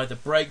going to either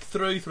break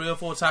through 3 or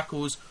 4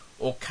 tackles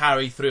or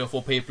carry 3 or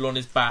 4 people on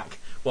his back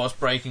whilst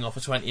breaking off a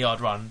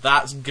 20-yard run.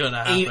 That's going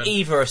to happen.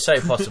 Either are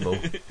so possible.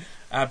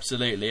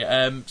 Absolutely.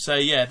 So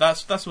yeah,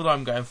 that's what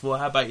I'm going for.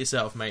 How about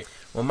yourself, mate?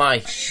 Well, my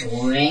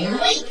Swing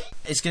Week.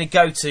 it's going to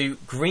go to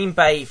Green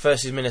Bay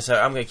versus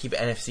Minnesota. I'm going to keep it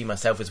NFC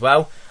myself as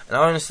well. And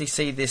I honestly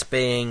see this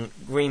being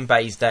Green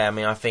Bay's day. I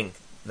mean, I think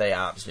they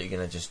are absolutely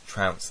going to just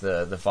trounce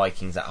the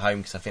Vikings at home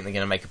because I think they're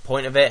going to make a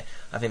point of it.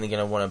 I think they're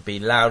going to want to be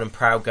loud and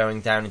proud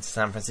going down into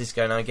San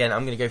Francisco. Now, again,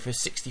 I'm going to go for a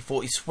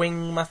 60-40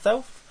 swing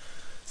myself.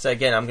 So,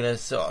 again, I'm going to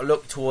sort of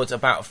look towards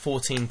about a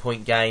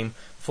 14-point game.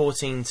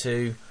 14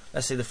 to,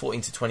 let's say the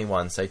 14 to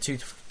 21. So, 2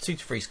 to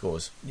 3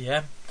 scores.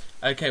 Yeah.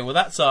 Okay, well,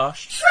 that's our...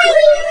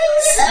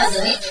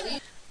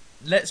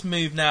 Let's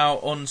move now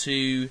on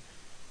to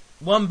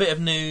one bit of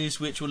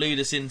news which will lead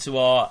us into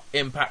our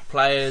impact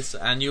players,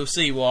 and you'll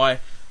see why.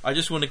 I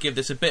just want to give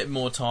this a bit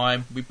more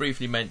time. We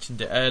briefly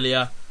mentioned it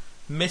earlier.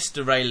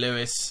 Mr. Ray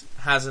Lewis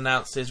has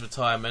announced his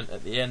retirement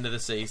at the end of the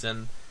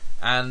season,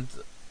 and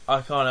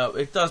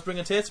it does bring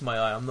a tear to my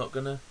eye. I'm not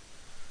gonna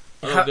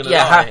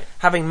lie.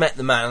 Having met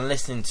the man and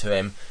listening to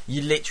him,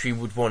 you literally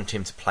would want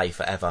him to play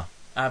forever.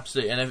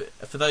 Absolutely, and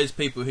for those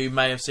people who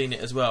may have seen it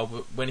as well,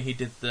 when he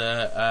did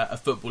the A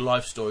Football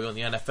Life story on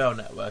the NFL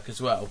Network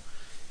as well,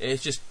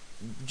 it's just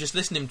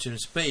listening to him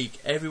speak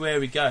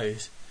everywhere he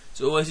goes. It's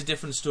always a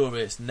different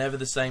story. It's never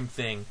the same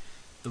thing.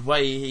 The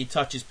way he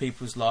touches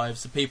people's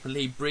lives, the people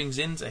he brings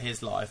into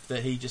his life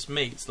that he just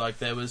meets.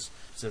 Like it's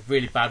a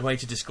really bad way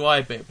to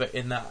describe it, but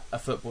in that A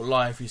Football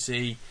Life, you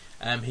see,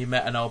 he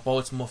met an old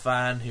Baltimore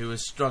fan who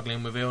was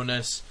struggling with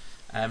illness.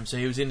 So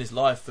he was in his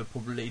life for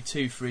probably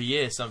 2-3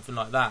 years, something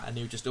like that, and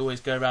he would just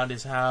always go around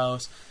his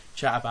house,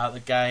 chat about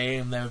the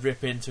game. They would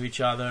rip into each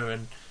other,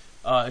 and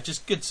it's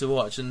just good to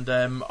watch. And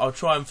I'll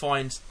try and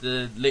find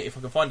if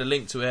I can find a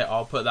link to it,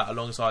 I'll put that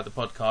alongside the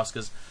podcast,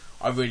 because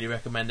I really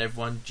recommend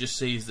everyone just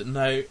sees that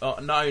not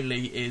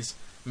only is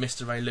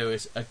Mr. Ray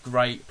Lewis a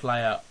great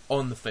player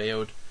on the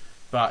field,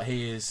 but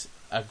he is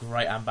a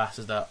great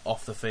ambassador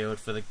off the field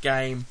for the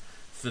game.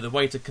 For the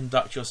way to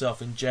conduct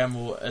yourself in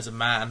general as a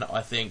man,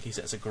 I think he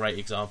sets a great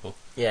example.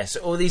 Yeah, so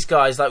all these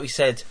guys, like we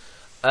said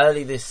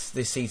early this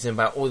season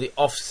about all the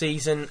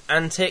off-season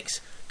antics,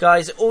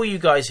 guys, all you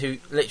guys who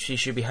literally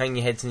should be hanging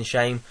your heads in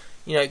shame,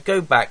 go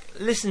back,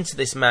 listen to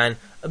this man,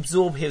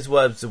 absorb his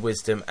words of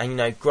wisdom,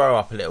 and, grow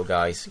up a little,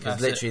 guys.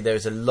 Because literally there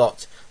is a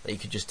lot that you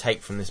could just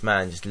take from this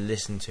man, just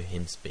listen to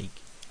him speak.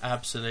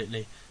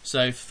 Absolutely.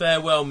 So,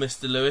 farewell,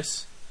 Mr.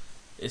 Lewis.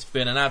 It's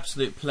been an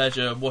absolute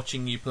pleasure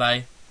watching you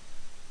play.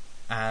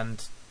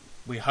 And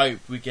we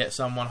hope we get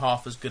someone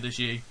half as good as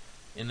you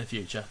in the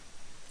future.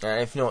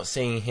 If not,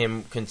 seeing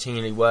him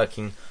continually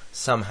working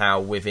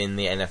somehow within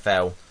the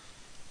NFL.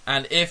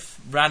 And if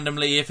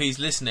he's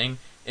listening,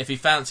 if he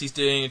fancies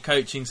doing a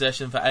coaching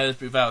session for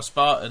Aylesbury Vale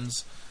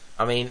Spartans,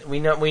 I mean, we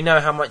know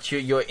how much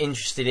you're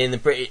interested in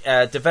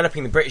the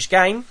developing the British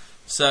game.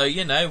 So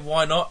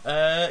why not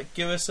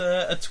give us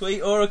a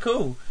tweet or a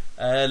call?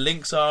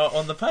 Links are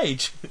on the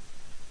page.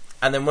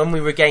 And then when we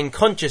regain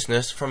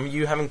consciousness from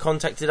you having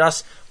contacted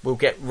us, we'll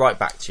get right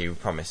back to you, we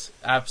promise.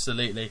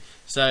 Absolutely.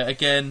 So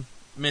again,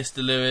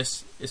 Mr.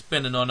 Lewis, it's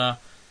been an honour.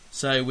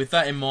 So with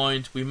that in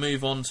mind, we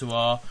move on to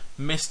our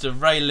Mr.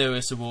 Ray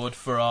Lewis Award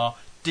for our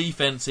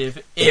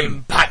Defensive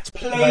Impact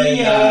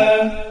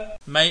Player.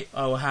 Mate,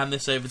 I will hand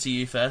this over to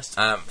you first.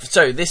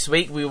 So this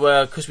week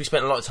because we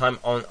spent a lot of time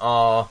on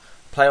our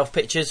playoff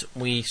pictures,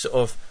 we sort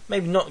of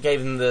maybe not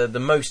gave them the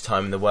most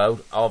time in the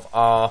world of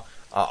our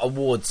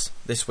awards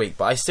this week,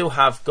 but I still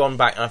have gone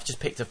back and I've just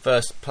picked a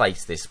first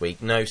place this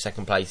week. No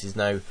second places,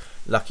 no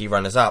lucky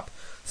runners up.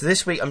 So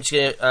this week I'm just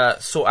going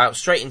to sort out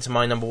straight into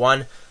my number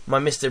one. My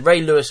Mr.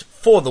 Ray Lewis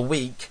for the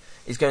week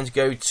is going to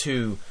go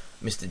to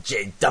Mr.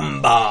 Jay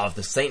Dunbar of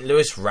the St.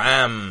 Louis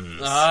Rams.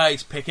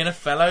 He's picking a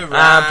fellow Ram.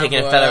 I'm picking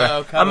a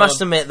fellow Ram. I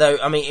must on. admit, though,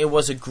 I mean, it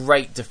was a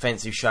great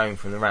defensive showing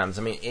from the Rams.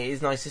 I mean, it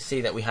is nice to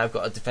see that we have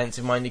got a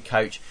defensive-minded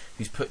coach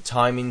who's put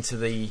time into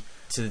the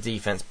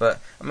defence. But,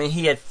 I mean,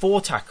 he had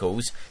 4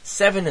 tackles,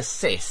 7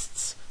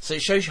 assists, so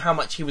it shows you how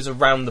much he was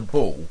around the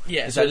ball.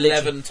 Yeah, so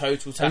 11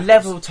 total tackles.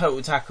 11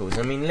 total tackles.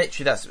 I mean,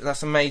 literally,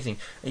 that's amazing.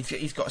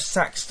 He's got a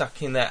sack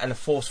stuck in there and a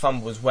forced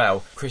fumble as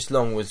well. Chris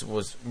Long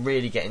was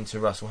really getting to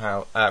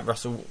Russell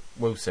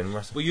Wilson.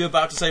 Were you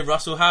about to say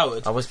Russell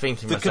Howard? I was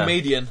thinking the myself.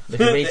 comedian. The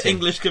comedian. The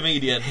English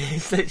comedian.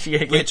 He's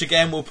literally which,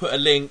 again, we'll put a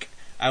link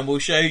and we'll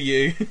show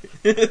you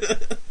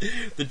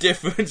the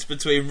difference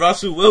between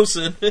Russell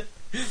Wilson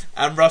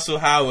and Russell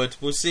Howard.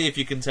 We'll see if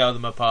you can tell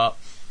them apart.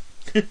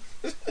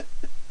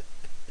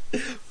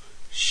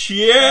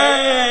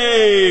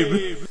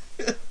 Shame!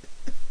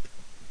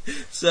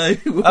 So,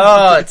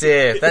 oh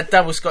dear, that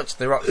double scotch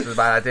the rocks was a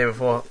bad idea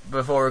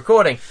before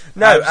recording.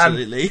 No,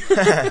 absolutely.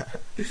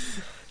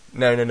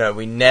 No,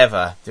 we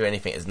never do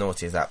anything as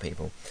naughty as that,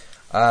 people.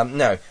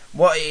 No,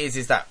 what it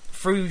is that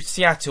through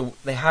Seattle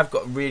they have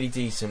got a really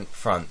decent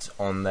front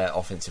on their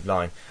offensive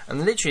line,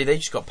 and literally they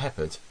just got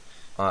peppered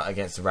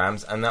against the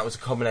Rams, and that was a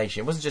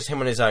combination. It wasn't just him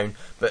on his own,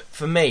 but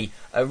for me,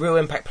 a real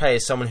impact player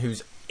is someone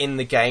who's in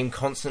the game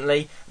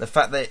constantly. The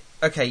fact that,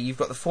 okay, you've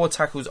got the 4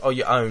 tackles on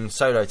your own,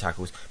 solo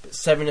tackles, but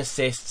 7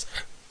 assists,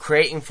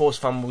 creating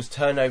forced fumbles,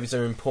 turnovers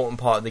are an important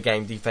part of the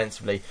game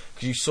defensively,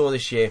 because you saw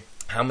this year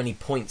how many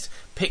points,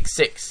 pick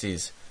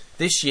sixes.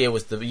 This year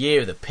was the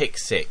year of the pick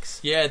six.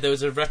 Yeah, there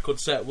was a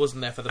record set,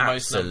 wasn't there, for the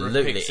most number of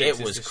pick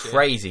sixes. It was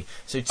crazy.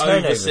 So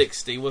over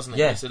 60, wasn't it?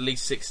 Yeah. It was at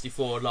least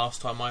 64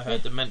 last time I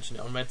heard them mention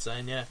it on Red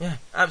Zone, yeah. Yeah,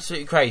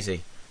 absolutely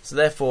crazy. So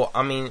therefore,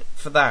 I mean,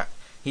 for that,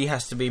 he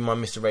has to be my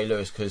Mr. Ray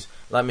Lewis, because,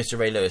 like Mr.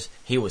 Ray Lewis,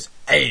 he was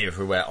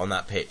everywhere on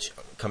that pitch,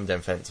 come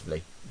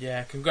defensively.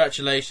 Yeah,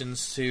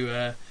 congratulations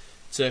to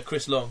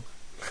Chris Long.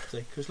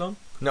 Say Chris Long?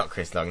 Not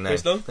Chris Long, no.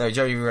 Chris Long? No,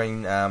 Joey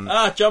Rain.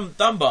 John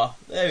Dunbar.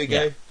 There we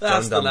go. Yeah,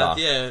 That's John the Dunbar. lad,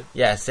 yeah.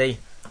 Yeah, see?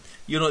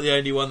 You're not the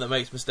only one that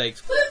makes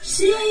mistakes.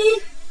 Whoopsie!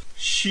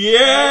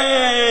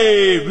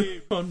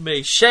 Shame on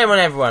me. Shame on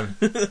everyone.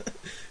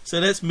 So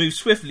let's move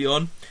swiftly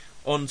on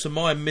to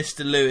my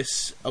Mr.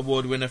 Lewis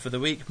award winner for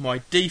the week,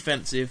 my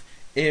defensive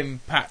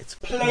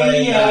impact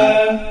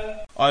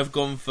player. I've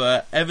gone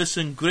for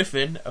Everson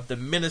Griffin of the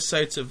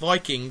Minnesota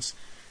Vikings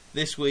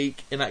this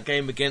week in that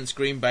game against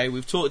Green Bay.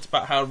 We've talked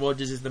about how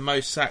Rodgers is the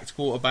most sacked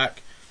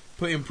quarterback,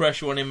 putting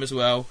pressure on him as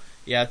well.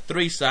 He had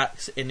 3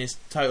 sacks in his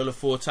total of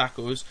 4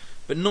 tackles,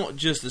 but not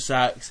just the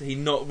sacks. He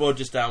knocked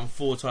Rodgers down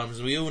 4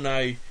 times. We all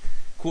know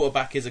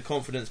quarterback is a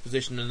confidence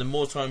position, and the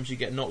more times you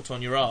get knocked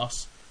on your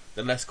ass,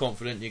 the less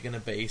confident you're going to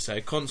be.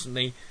 So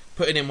constantly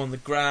putting him on the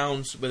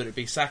ground, whether it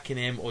be sacking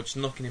him or just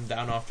knocking him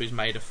down after he's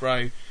made a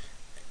throw,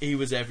 he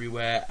was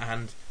everywhere,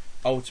 and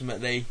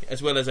ultimately,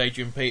 as well as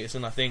Adrian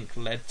Peterson, I think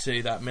led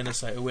to that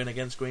Minnesota win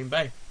against Green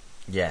Bay.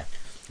 Yeah,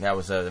 that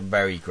was a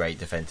very great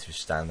defensive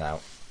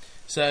standout.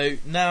 So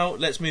now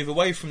let's move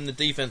away from the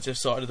defensive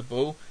side of the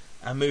ball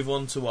and move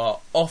on to our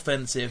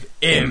offensive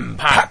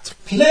impact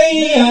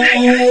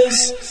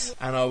players.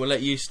 And I will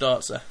let you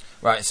start, sir.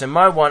 Right, so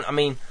my one, I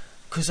mean,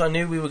 because I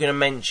knew we were going to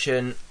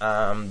mention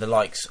the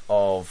likes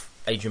of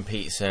Adrian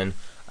Peterson.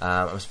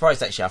 I'm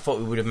surprised, actually. I thought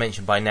we would have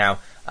mentioned by now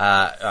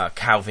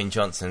Calvin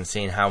Johnson,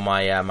 seeing how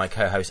my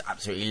co-host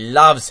absolutely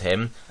loves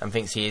him and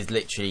thinks he is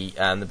literally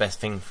the best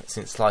thing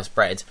since sliced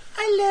bread.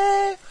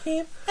 I love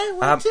him. I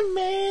want to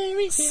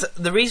marry him. So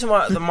the reason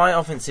why my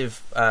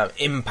offensive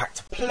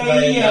impact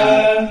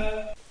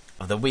player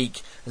of the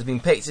week has been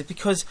picked is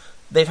because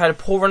they've had a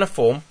poor run of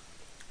form.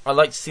 I'd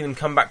like to see them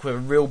come back with a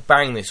real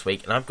bang this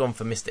week, and I've gone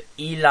for Mr.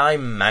 Eli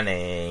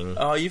Manning.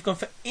 Oh, you've gone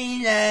for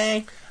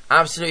Eli.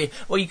 Absolutely.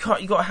 Well, you got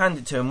to hand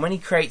it to him. When he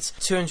creates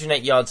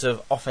 208 yards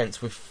of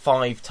offense with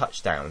 5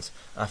 touchdowns,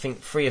 I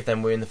think 3 of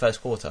them were in the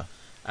first quarter.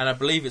 And I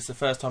believe it's the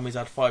first time he's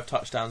had 5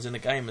 touchdowns in a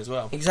game as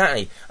well.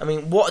 Exactly. I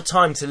mean, what a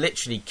time to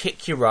literally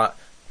kick your rut,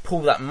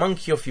 pull that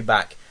monkey off your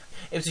back.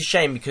 It was a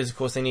shame because, of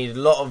course, they needed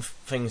a lot of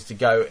things to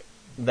go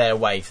their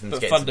way for them but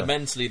to get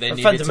fundamentally, to they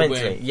needed to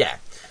win. Yeah.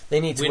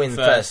 They need to win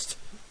first.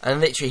 And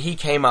literally, he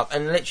came up,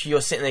 and literally, you're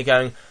sitting there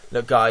going,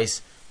 look,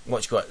 guys,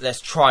 what you got? Let's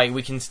try.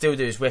 We can still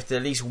do this. We have to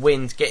at least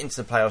win to get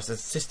into the playoffs.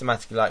 As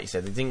systematically, like you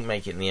said, they didn't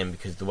make it in the end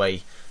because of the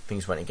way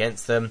things went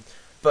against them.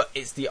 But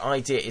it's the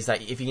idea is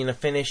that if you're going to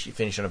finish, you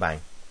finish on a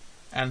bang.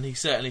 And he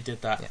certainly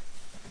did that. Yeah.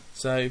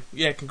 So,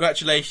 yeah,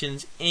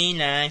 congratulations,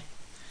 Eli,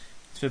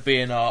 for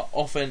being our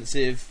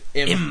offensive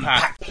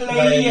impact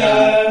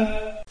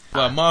player.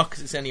 Well,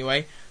 Marcus,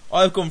 anyway,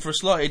 I've gone for a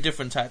slightly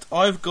different tact.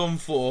 I've gone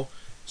for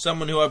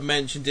someone who I've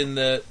mentioned in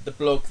the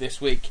blog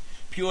this week,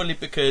 purely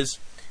because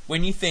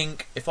when you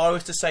think, if I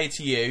was to say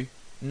to you,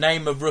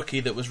 name a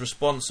rookie that was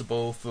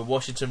responsible for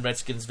Washington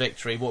Redskins'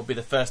 victory, what would be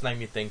the first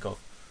name you'd think of?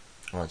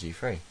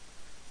 RG3.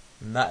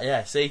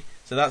 See?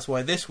 So that's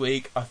why this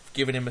week I've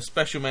given him a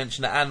special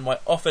mention, and my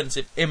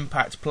offensive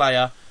impact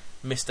player,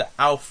 Mr.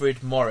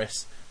 Alfred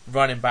Morris,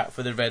 running back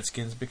for the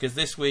Redskins, because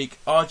this week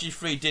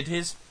RG3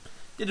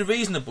 did a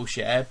reasonable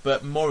share,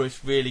 but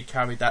Morris really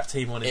carried that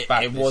team on his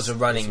back. It was a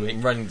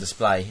running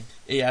display.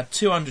 He had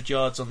 200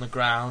 yards on the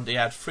ground, he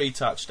had 3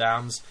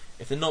 touchdowns.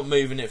 If they're not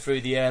moving it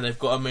through the air, they've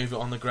got to move it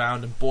on the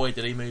ground, and boy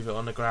did he move it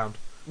on the ground.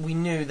 We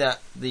knew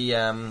that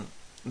the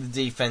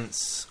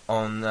defence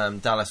on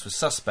Dallas was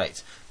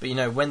suspect, but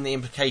when the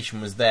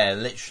implication was there,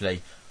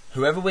 literally,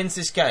 whoever wins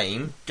this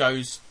game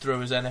goes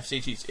through as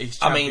NFC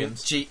East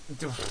champions. I mean,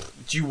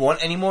 do you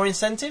want any more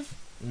incentive?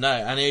 No,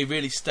 and he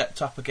really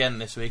stepped up again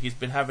this week. He's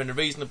been having a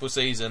reasonable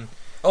season.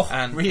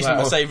 Reasonable.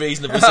 Well, I say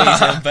reasonable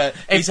season, but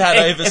he's had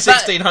over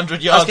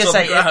 1,600 yards on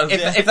the ground.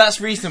 If that's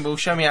reasonable,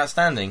 show me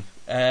outstanding.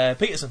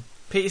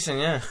 Peterson,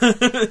 yeah.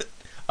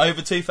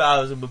 Over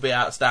 2,000 would be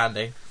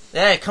outstanding.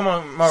 Yeah, come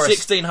on, Morris.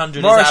 1,600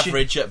 is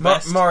average at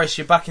best. Morris,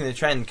 you're back in the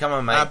trend. Come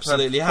on, mate.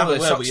 Absolutely, have a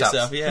word with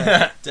yourself.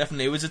 Yeah,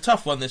 definitely. It was a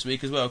tough one this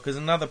week as well, because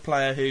another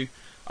player who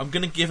I'm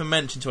going to give a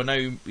mention to, I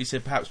know we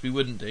said perhaps we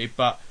wouldn't do,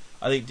 but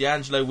I think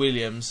D'Angelo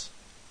Williams,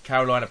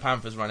 Carolina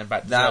Panthers running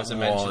back, deserves a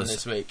mention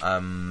this week.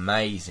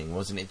 Amazing,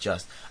 wasn't it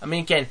just? I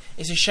mean, again,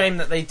 it's a shame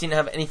that they didn't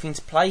have anything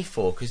to play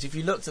for, because if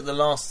you looked at the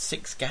last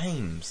 6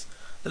 games,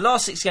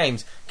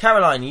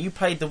 Carolina, you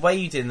played the way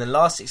you did in the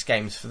last 6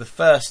 games for the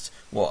first,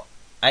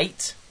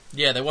 8?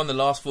 Yeah, they won the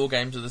last 4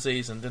 games of the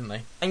season, didn't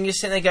they? And you're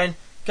sitting there going,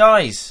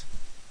 guys,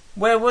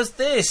 where was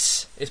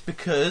this? It's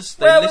because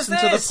they listened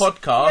to the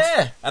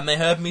podcast and they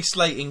heard me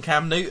slating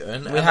Cam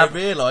Newton and they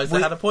realised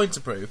they had a point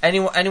to prove.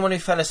 Anyone who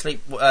fell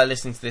asleep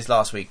listening to this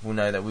last week will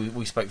know that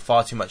we spoke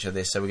far too much of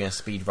this, so we're going to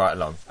speed right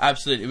along.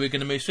 Absolutely. We're going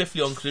to move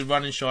swiftly on because we're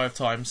running shy of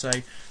time. So,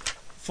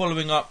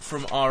 following up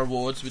from our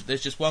awards,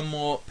 there's just one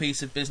more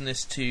piece of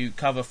business to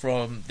cover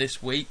from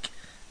this week,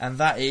 and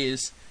that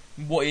is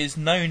what is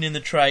known in the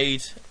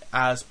trade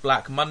as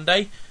Black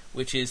Monday,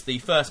 which is the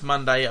first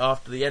Monday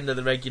after the end of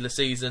the regular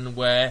season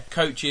where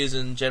coaches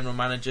and general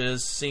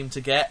managers seem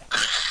to get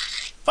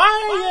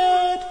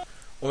fired.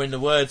 Or in the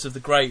words of the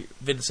great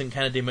Vincent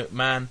Kennedy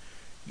McMahon,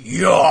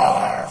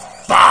 you're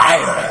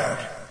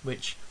fired,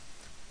 which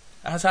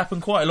has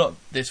happened quite a lot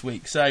this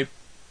week. So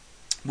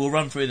we'll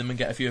run through them and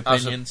get a few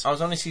opinions. I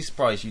was honestly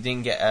surprised you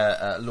didn't get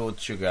a Lord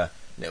Sugar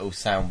little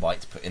soundbite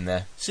to put in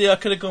there. See, I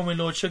could have gone with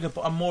Lord Sugar,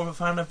 but I'm more of a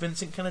fan of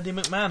Vincent Kennedy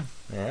McMahon.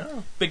 Yeah.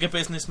 Bigger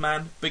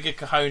businessman, bigger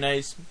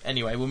cojones.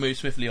 Anyway, we'll move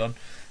swiftly on.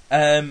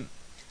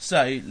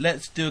 So,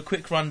 let's do a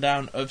quick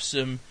rundown of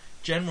some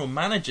general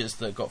managers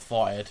that got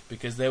fired,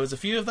 because there was a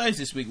few of those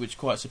this week which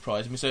quite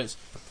surprised me. So,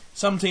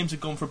 some teams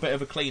have gone for a bit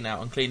of a clean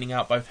out and cleaning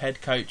out both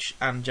head coach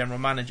and general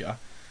manager.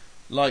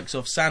 Likes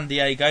of San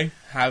Diego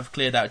have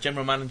cleared out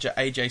general manager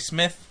AJ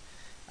Smith,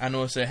 and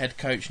also head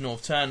coach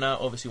North Turner,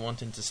 obviously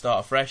wanting to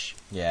start afresh.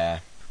 Yeah.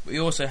 We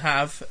also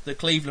have the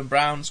Cleveland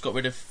Browns got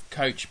rid of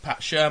coach Pat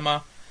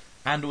Shermer,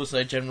 and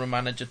also general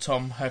manager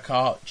Tom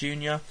Hercart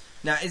Jr.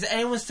 Now, is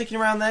anyone sticking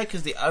around there?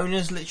 Because the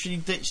owners literally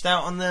ditched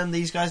out on them.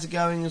 These guys are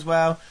going as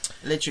well.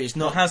 Literally, it's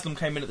not... Well, Haslam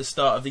came in at the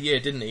start of the year,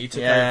 didn't he? He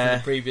took over from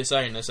the previous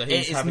owner, so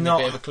he's having a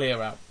bit of a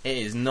clear out. It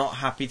is not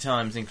happy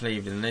times in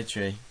Cleveland,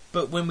 literally.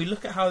 But when we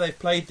look at how they've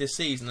played this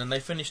season, and they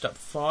finished up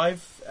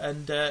 5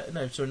 and...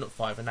 no, sorry, not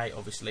 5 and 8,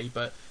 obviously,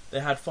 but they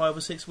had 5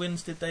 or 6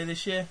 wins, did they,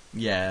 this year?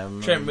 Yeah.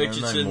 Trent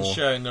Richardson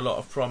showing a lot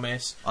of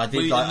promise.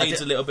 Wheaton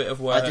needs a little bit of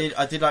work.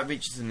 I did like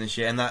Richardson this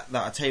year, and that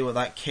I tell you what,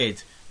 that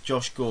kid,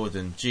 Josh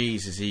Gordon,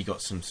 Jesus, he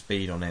got some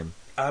speed on him.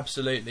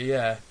 Absolutely,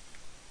 yeah.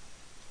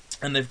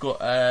 And they've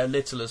got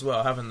Little as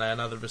well, haven't they?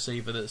 Another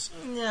receiver that's...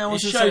 Yeah,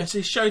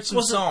 he showed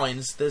some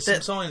signs. There's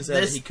some signs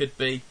there that he could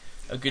be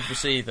a good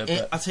receiver.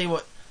 But I tell you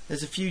what,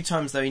 there's a few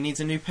times, though, he needs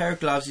a new pair of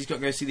gloves. He's got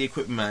to go see the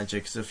equipment manager,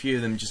 because a few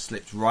of them just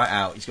slipped right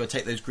out. He's got to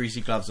take those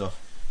greasy gloves off.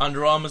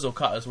 Under Armours or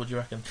Cutters, what do you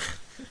reckon?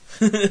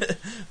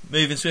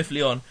 Moving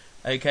swiftly on.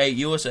 Okay,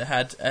 you also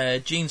had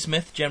Gene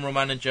Smith, general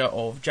manager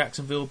of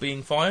Jacksonville,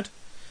 being fired.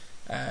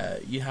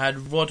 You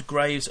had Rod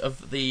Graves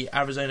of the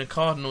Arizona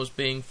Cardinals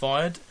being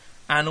fired,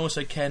 and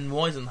also Ken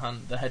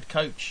Wisenhunt, the head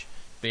coach,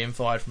 being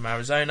fired from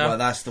Arizona. Well,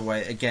 that's the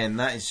way. Again,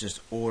 that is just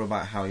all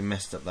about how he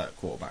messed up that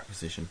quarterback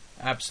position.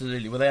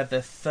 Absolutely. Well, they had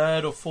their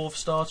third or fourth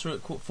starter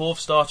at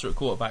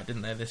quarterback,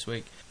 didn't they, this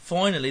week?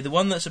 Finally, the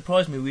one that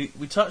surprised me,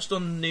 we touched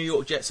on the New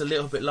York Jets a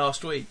little bit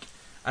last week,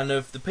 and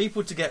of the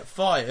people to get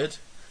fired,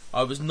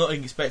 I was not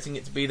expecting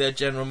it to be their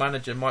general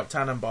manager, Mike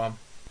Tannenbaum.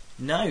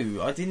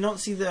 No, I did not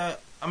see the...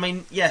 I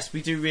mean, yes,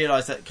 we do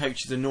realise that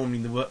coaches are normally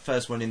the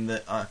first one in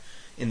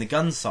the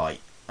gun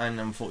sight, and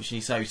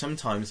unfortunately so,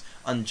 sometimes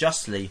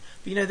unjustly.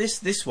 But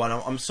this one,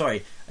 I'm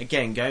sorry,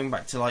 again, going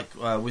back to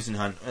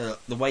Wisenhunt,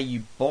 the way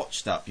you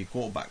botched up your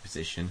quarterback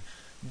position,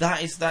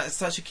 that's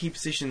such a key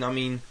position. I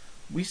mean,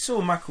 we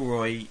saw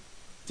McElroy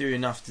do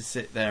enough to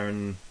sit there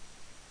and...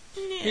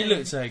 He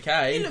looked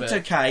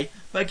okay.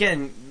 But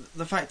again,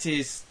 the fact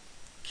is,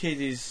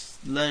 kid is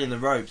learning the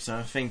ropes, and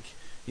I think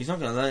he's not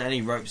going to learn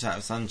any ropes out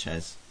of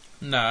Sanchez.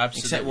 No,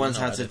 absolutely. Except one's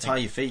not, how to tie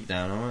your feet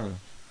down. Oh.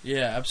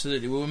 Yeah,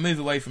 absolutely. Well, we'll move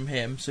away from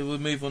him, so we'll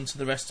move on to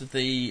the rest of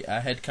the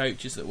head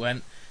coaches that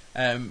went.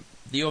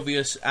 The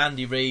obvious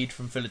Andy Reid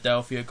from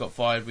Philadelphia got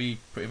fired. We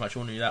pretty much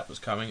all knew that was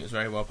coming. It was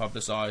very well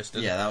publicised.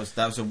 Yeah, that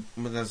was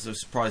a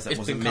surprise. That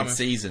wasn't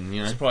mid-season.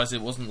 You know, surprised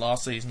it wasn't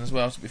last season as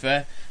well. To be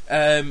fair,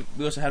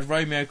 we also had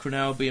Romeo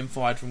Crennel being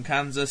fired from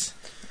Kansas.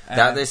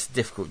 That's a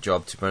difficult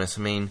job, to be honest.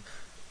 I mean,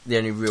 the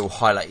only real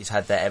highlight he's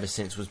had there ever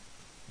since was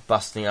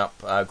busting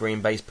up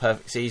Green Bay's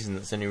perfect season.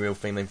 That's the only real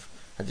thing they've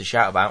had to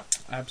shout about.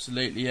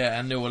 Absolutely, yeah,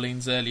 and New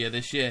Orleans earlier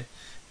this year.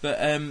 But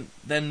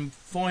then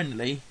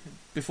finally,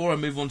 before I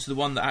move on to the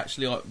one that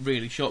actually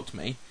really shocked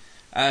me,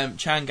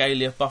 Chan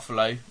Gailey of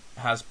Buffalo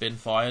has been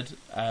fired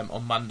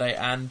on Monday,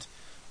 and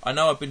I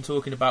know I've been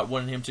talking about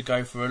wanting him to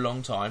go for a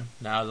long time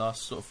now,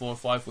 last sort of 4 or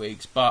 5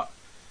 weeks, but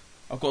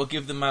I've got to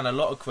give the man a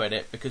lot of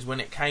credit, because when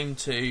it came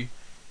to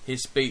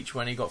his speech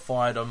when he got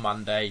fired on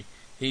Monday,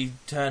 he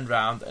turned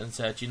round and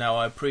said,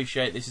 I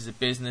appreciate this is a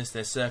business,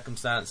 there's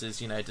circumstances,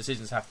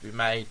 decisions have to be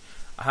made,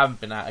 I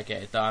haven't been able to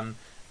get it done,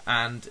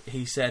 and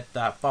he said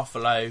that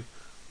Buffalo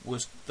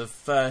was the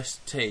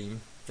first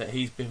team that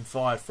he's been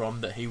fired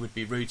from that he would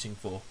be rooting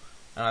for.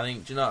 And I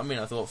think, do you know what I mean?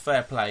 I thought,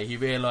 fair play, he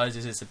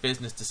realises it's a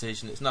business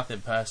decision, it's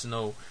nothing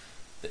personal,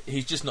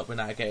 he's just not been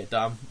able to get it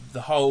done.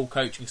 The whole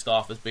coaching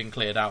staff has been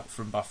cleared out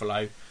from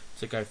Buffalo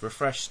to go for a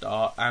fresh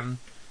start, and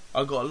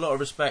I got a lot of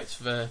respect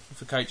for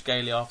Coach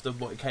Gailey after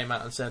what he came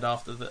out and said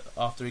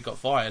after he got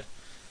fired.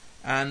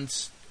 And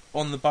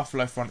on the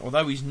Buffalo front,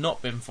 although he's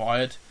not been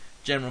fired,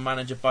 General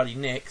Manager Buddy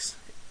Nix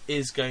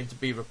is going to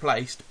be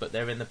replaced, but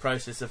they're in the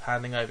process of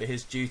handing over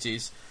his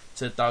duties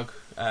to Doug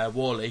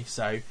Worley.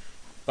 So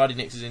Buddy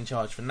Nix is in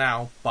charge for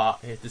now,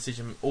 but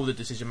all the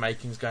decision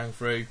making is going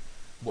through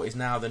what is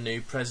now the new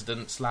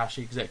president /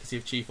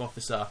 executive chief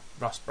officer,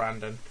 Russ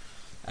Brandon.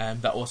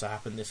 That also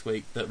happened this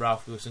week, that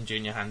Ralph Wilson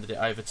Jr. handed it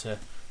over to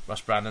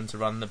Russ Brandon to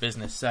run the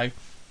business. So,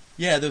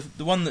 yeah,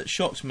 the one that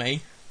shocked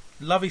me,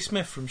 Lovie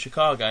Smith from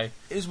Chicago,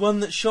 is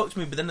one that shocked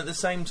me, but then at the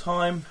same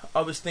time,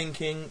 I was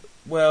thinking,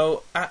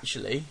 well,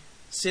 actually,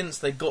 since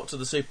they got to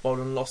the Super Bowl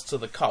and lost to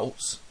the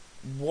Colts,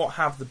 what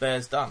have the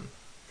Bears done?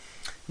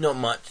 Not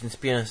much, and to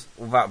be honest,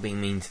 without being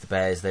mean to the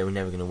Bears, they were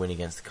never going to win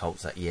against the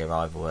Colts that year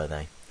either, were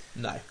they?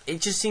 No. It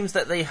just seems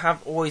that they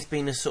have always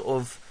been a sort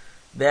of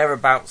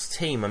thereabouts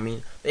team. I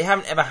mean, they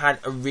haven't ever had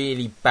a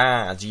really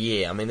bad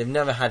year. I mean, they've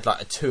never had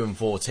like a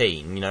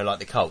 2-14, like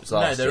the Colts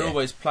last year. No, they're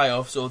always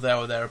playoffs or there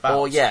or thereabouts.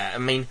 Or yeah, I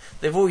mean,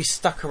 they've always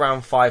stuck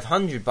around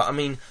 500, but I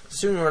mean,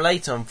 sooner or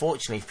later,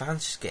 unfortunately,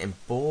 fans just getting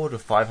bored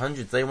of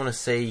 500. They want to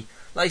see,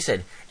 like I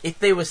said, if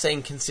they were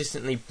saying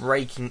consistently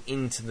breaking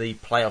into the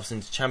playoffs,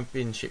 into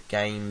championship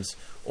games,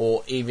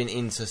 or even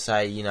into,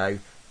 say,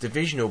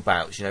 divisional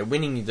bouts,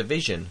 winning your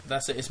division.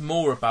 That's it. It's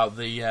more about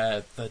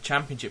the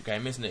championship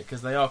game, isn't it?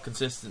 Because they are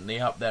consistently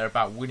up there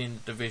about winning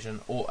the division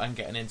and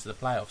getting into the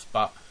playoffs,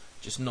 but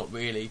just not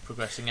really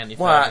progressing any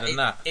further than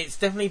that. It's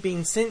definitely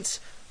been since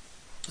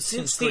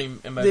Green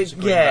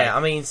Bay. I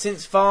mean,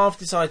 since Favre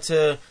decided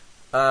to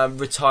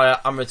retire,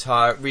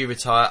 unretire,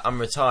 re-retire,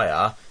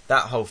 unretire,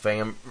 that whole thing,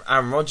 and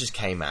Aaron Rodgers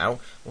came out.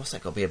 What's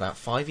that got to be, about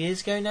 5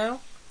 years ago now?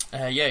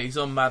 Yeah, he's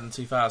on Madden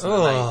 2008.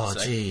 Oh,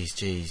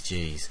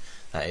 jeez.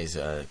 That is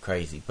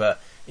crazy.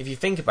 But if you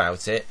think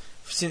about it,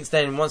 since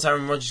then, once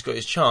Aaron Rodgers got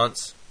his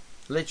chance,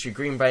 literally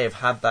Green Bay have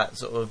had that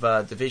sort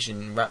of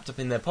division wrapped up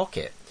in their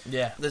pocket.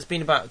 Yeah. There's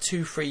been about a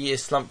 2-3 year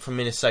slump from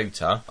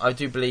Minnesota. I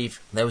do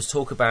believe there was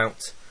talk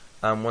about,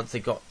 once they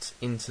got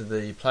into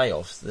the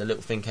playoffs, the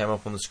little thing came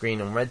up on the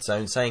screen on Red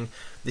Zone saying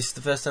this is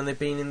the first time they've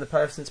been in the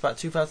playoffs since about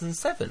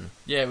 2007.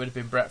 Yeah, it would have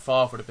been Brett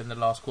Favre would have been the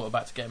last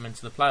quarterback to get them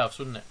into the playoffs,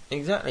 wouldn't it?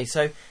 Exactly.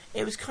 So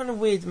it was kind of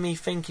weird me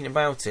thinking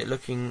about it,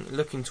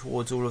 looking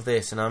towards all of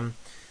this, and I'm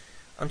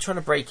trying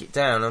to break it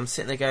down. I'm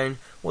sitting there going,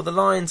 well, the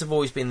Lions have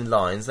always been the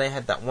Lions. They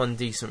had that one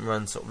decent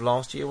run sort of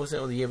last year, was it,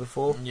 or the year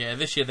before? Yeah,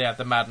 this year they had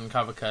the Madden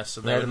cover curse,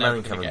 so they were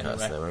never going to get anywhere.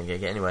 They weren't going to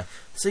get anywhere.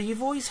 So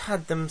you've always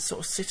had them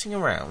sort of sitting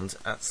around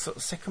at sort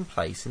of second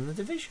place in the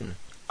division.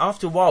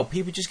 After a while,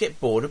 people just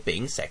get bored of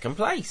being second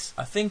place.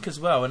 I think as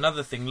well,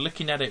 another thing,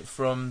 looking at it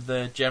from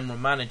the general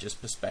manager's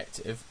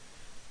perspective,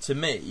 to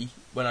me,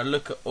 when I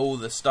look at all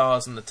the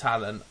stars and the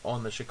talent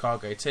on the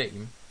Chicago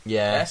team,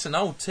 that's an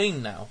old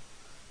team now.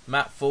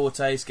 Matt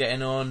Forte's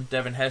getting on,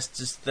 Devin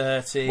Hester's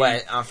 30,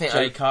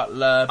 Jay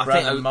Cutler,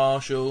 Brandon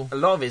Marshall. A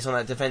lot of it's on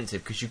that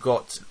defensive, because you've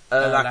got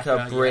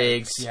Urlacher,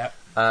 Briggs,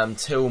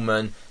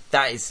 Tillman.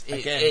 That is,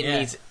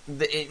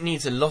 it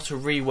needs a lot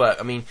of rework.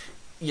 I mean,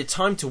 your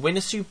time to win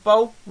a Super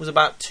Bowl was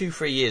about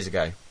 2-3 years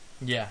ago.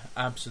 Yeah,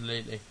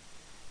 absolutely.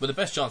 But the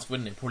best chance of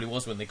winning it probably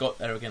was when they got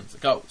there against the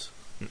Colts,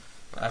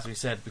 as we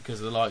said, because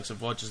of the likes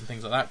of Rodgers and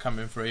things like that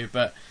coming through.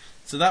 But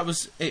so that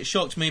was, it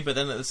shocked me, but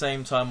then at the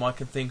same time I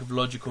can think of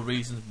logical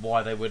reasons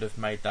why they would have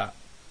made that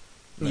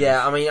move.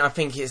 Yeah, I mean, I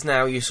think it's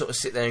now you sort of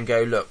sit there and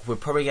go, look, we're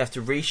probably going to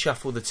have to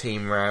reshuffle the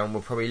team around.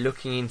 We're probably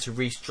looking into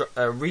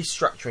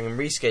restructuring and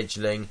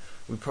rescheduling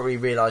we probably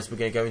realised we're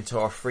going to go into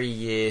our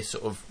 3-year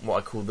sort of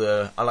what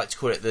I like to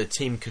call it the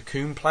team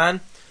cocoon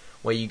plan,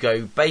 where you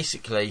go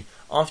basically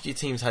after your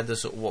team's had the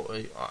sort of what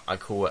I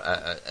call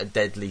a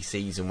deadly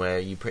season, where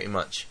you pretty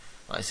much,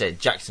 like I said,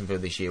 Jacksonville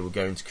this year will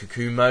go into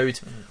cocoon mode.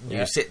 Yeah.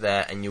 You'll sit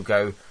there and you'll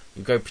go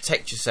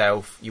protect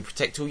yourself, you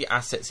protect all your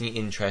assets and your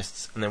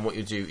interests, and then what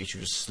you'll do is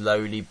you'll just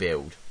slowly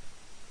build.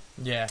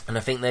 Yeah. And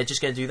I think they're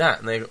just going to do that,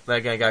 and they're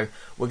going to go,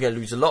 we're going to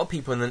lose a lot of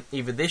people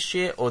either this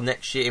year or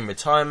next year in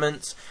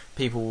retirements.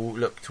 People will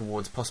look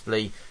towards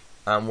possibly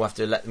we'll have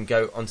to let them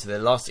go onto their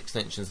last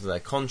extensions of their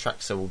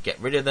contracts, so we'll get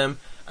rid of them,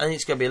 and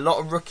it's going to be a lot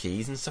of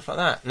rookies and stuff like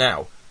that.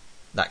 Now,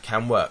 that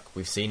can work.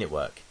 We've seen it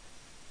work.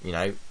 You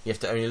know, you have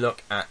to only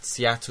look at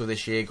Seattle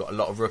this year, got a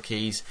lot of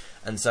rookies,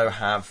 and so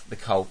have the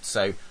Colts.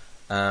 So,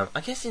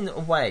 I guess in a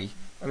way,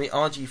 I mean,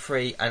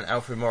 RG3 and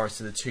Alfred Morris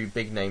are the two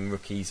big name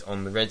rookies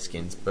on the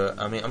Redskins, but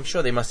I mean, I'm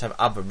sure they must have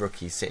other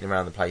rookies sitting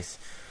around the place.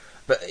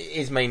 But it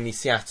is mainly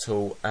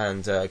Seattle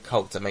and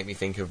Colts that make me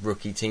think of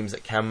rookie teams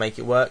that can make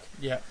it work.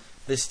 Yeah.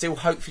 There's still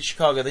hope for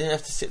Chicago. They don't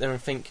have to sit there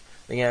and think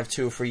they're going to have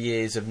 2 or 3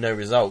 years of no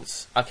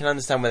results. I can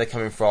understand where they're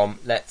coming from.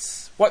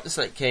 Let's wipe the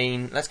slate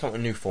clean. Let's come up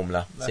with a new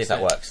formula. See if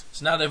that works.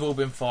 So now they've all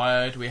been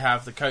fired. We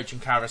have the coaching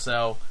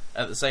carousel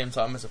at the same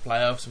time as the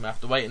playoffs, and we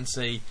have to wait and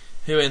see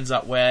who ends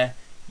up where.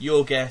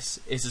 Your guess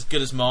is as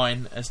good as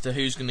mine as to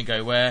who's going to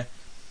go where.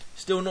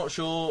 Still not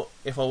sure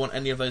if I want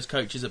any of those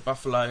coaches at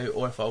Buffalo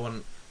or if I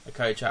want a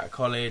coach out of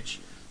college.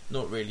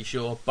 Not really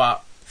sure.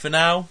 But for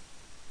now,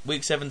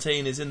 Week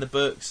 17 is in the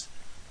books.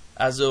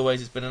 As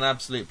always, it's been an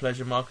absolute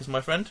pleasure, Marcus,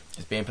 my friend.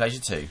 It's been a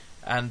pleasure too.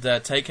 And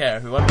take care,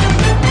 everyone.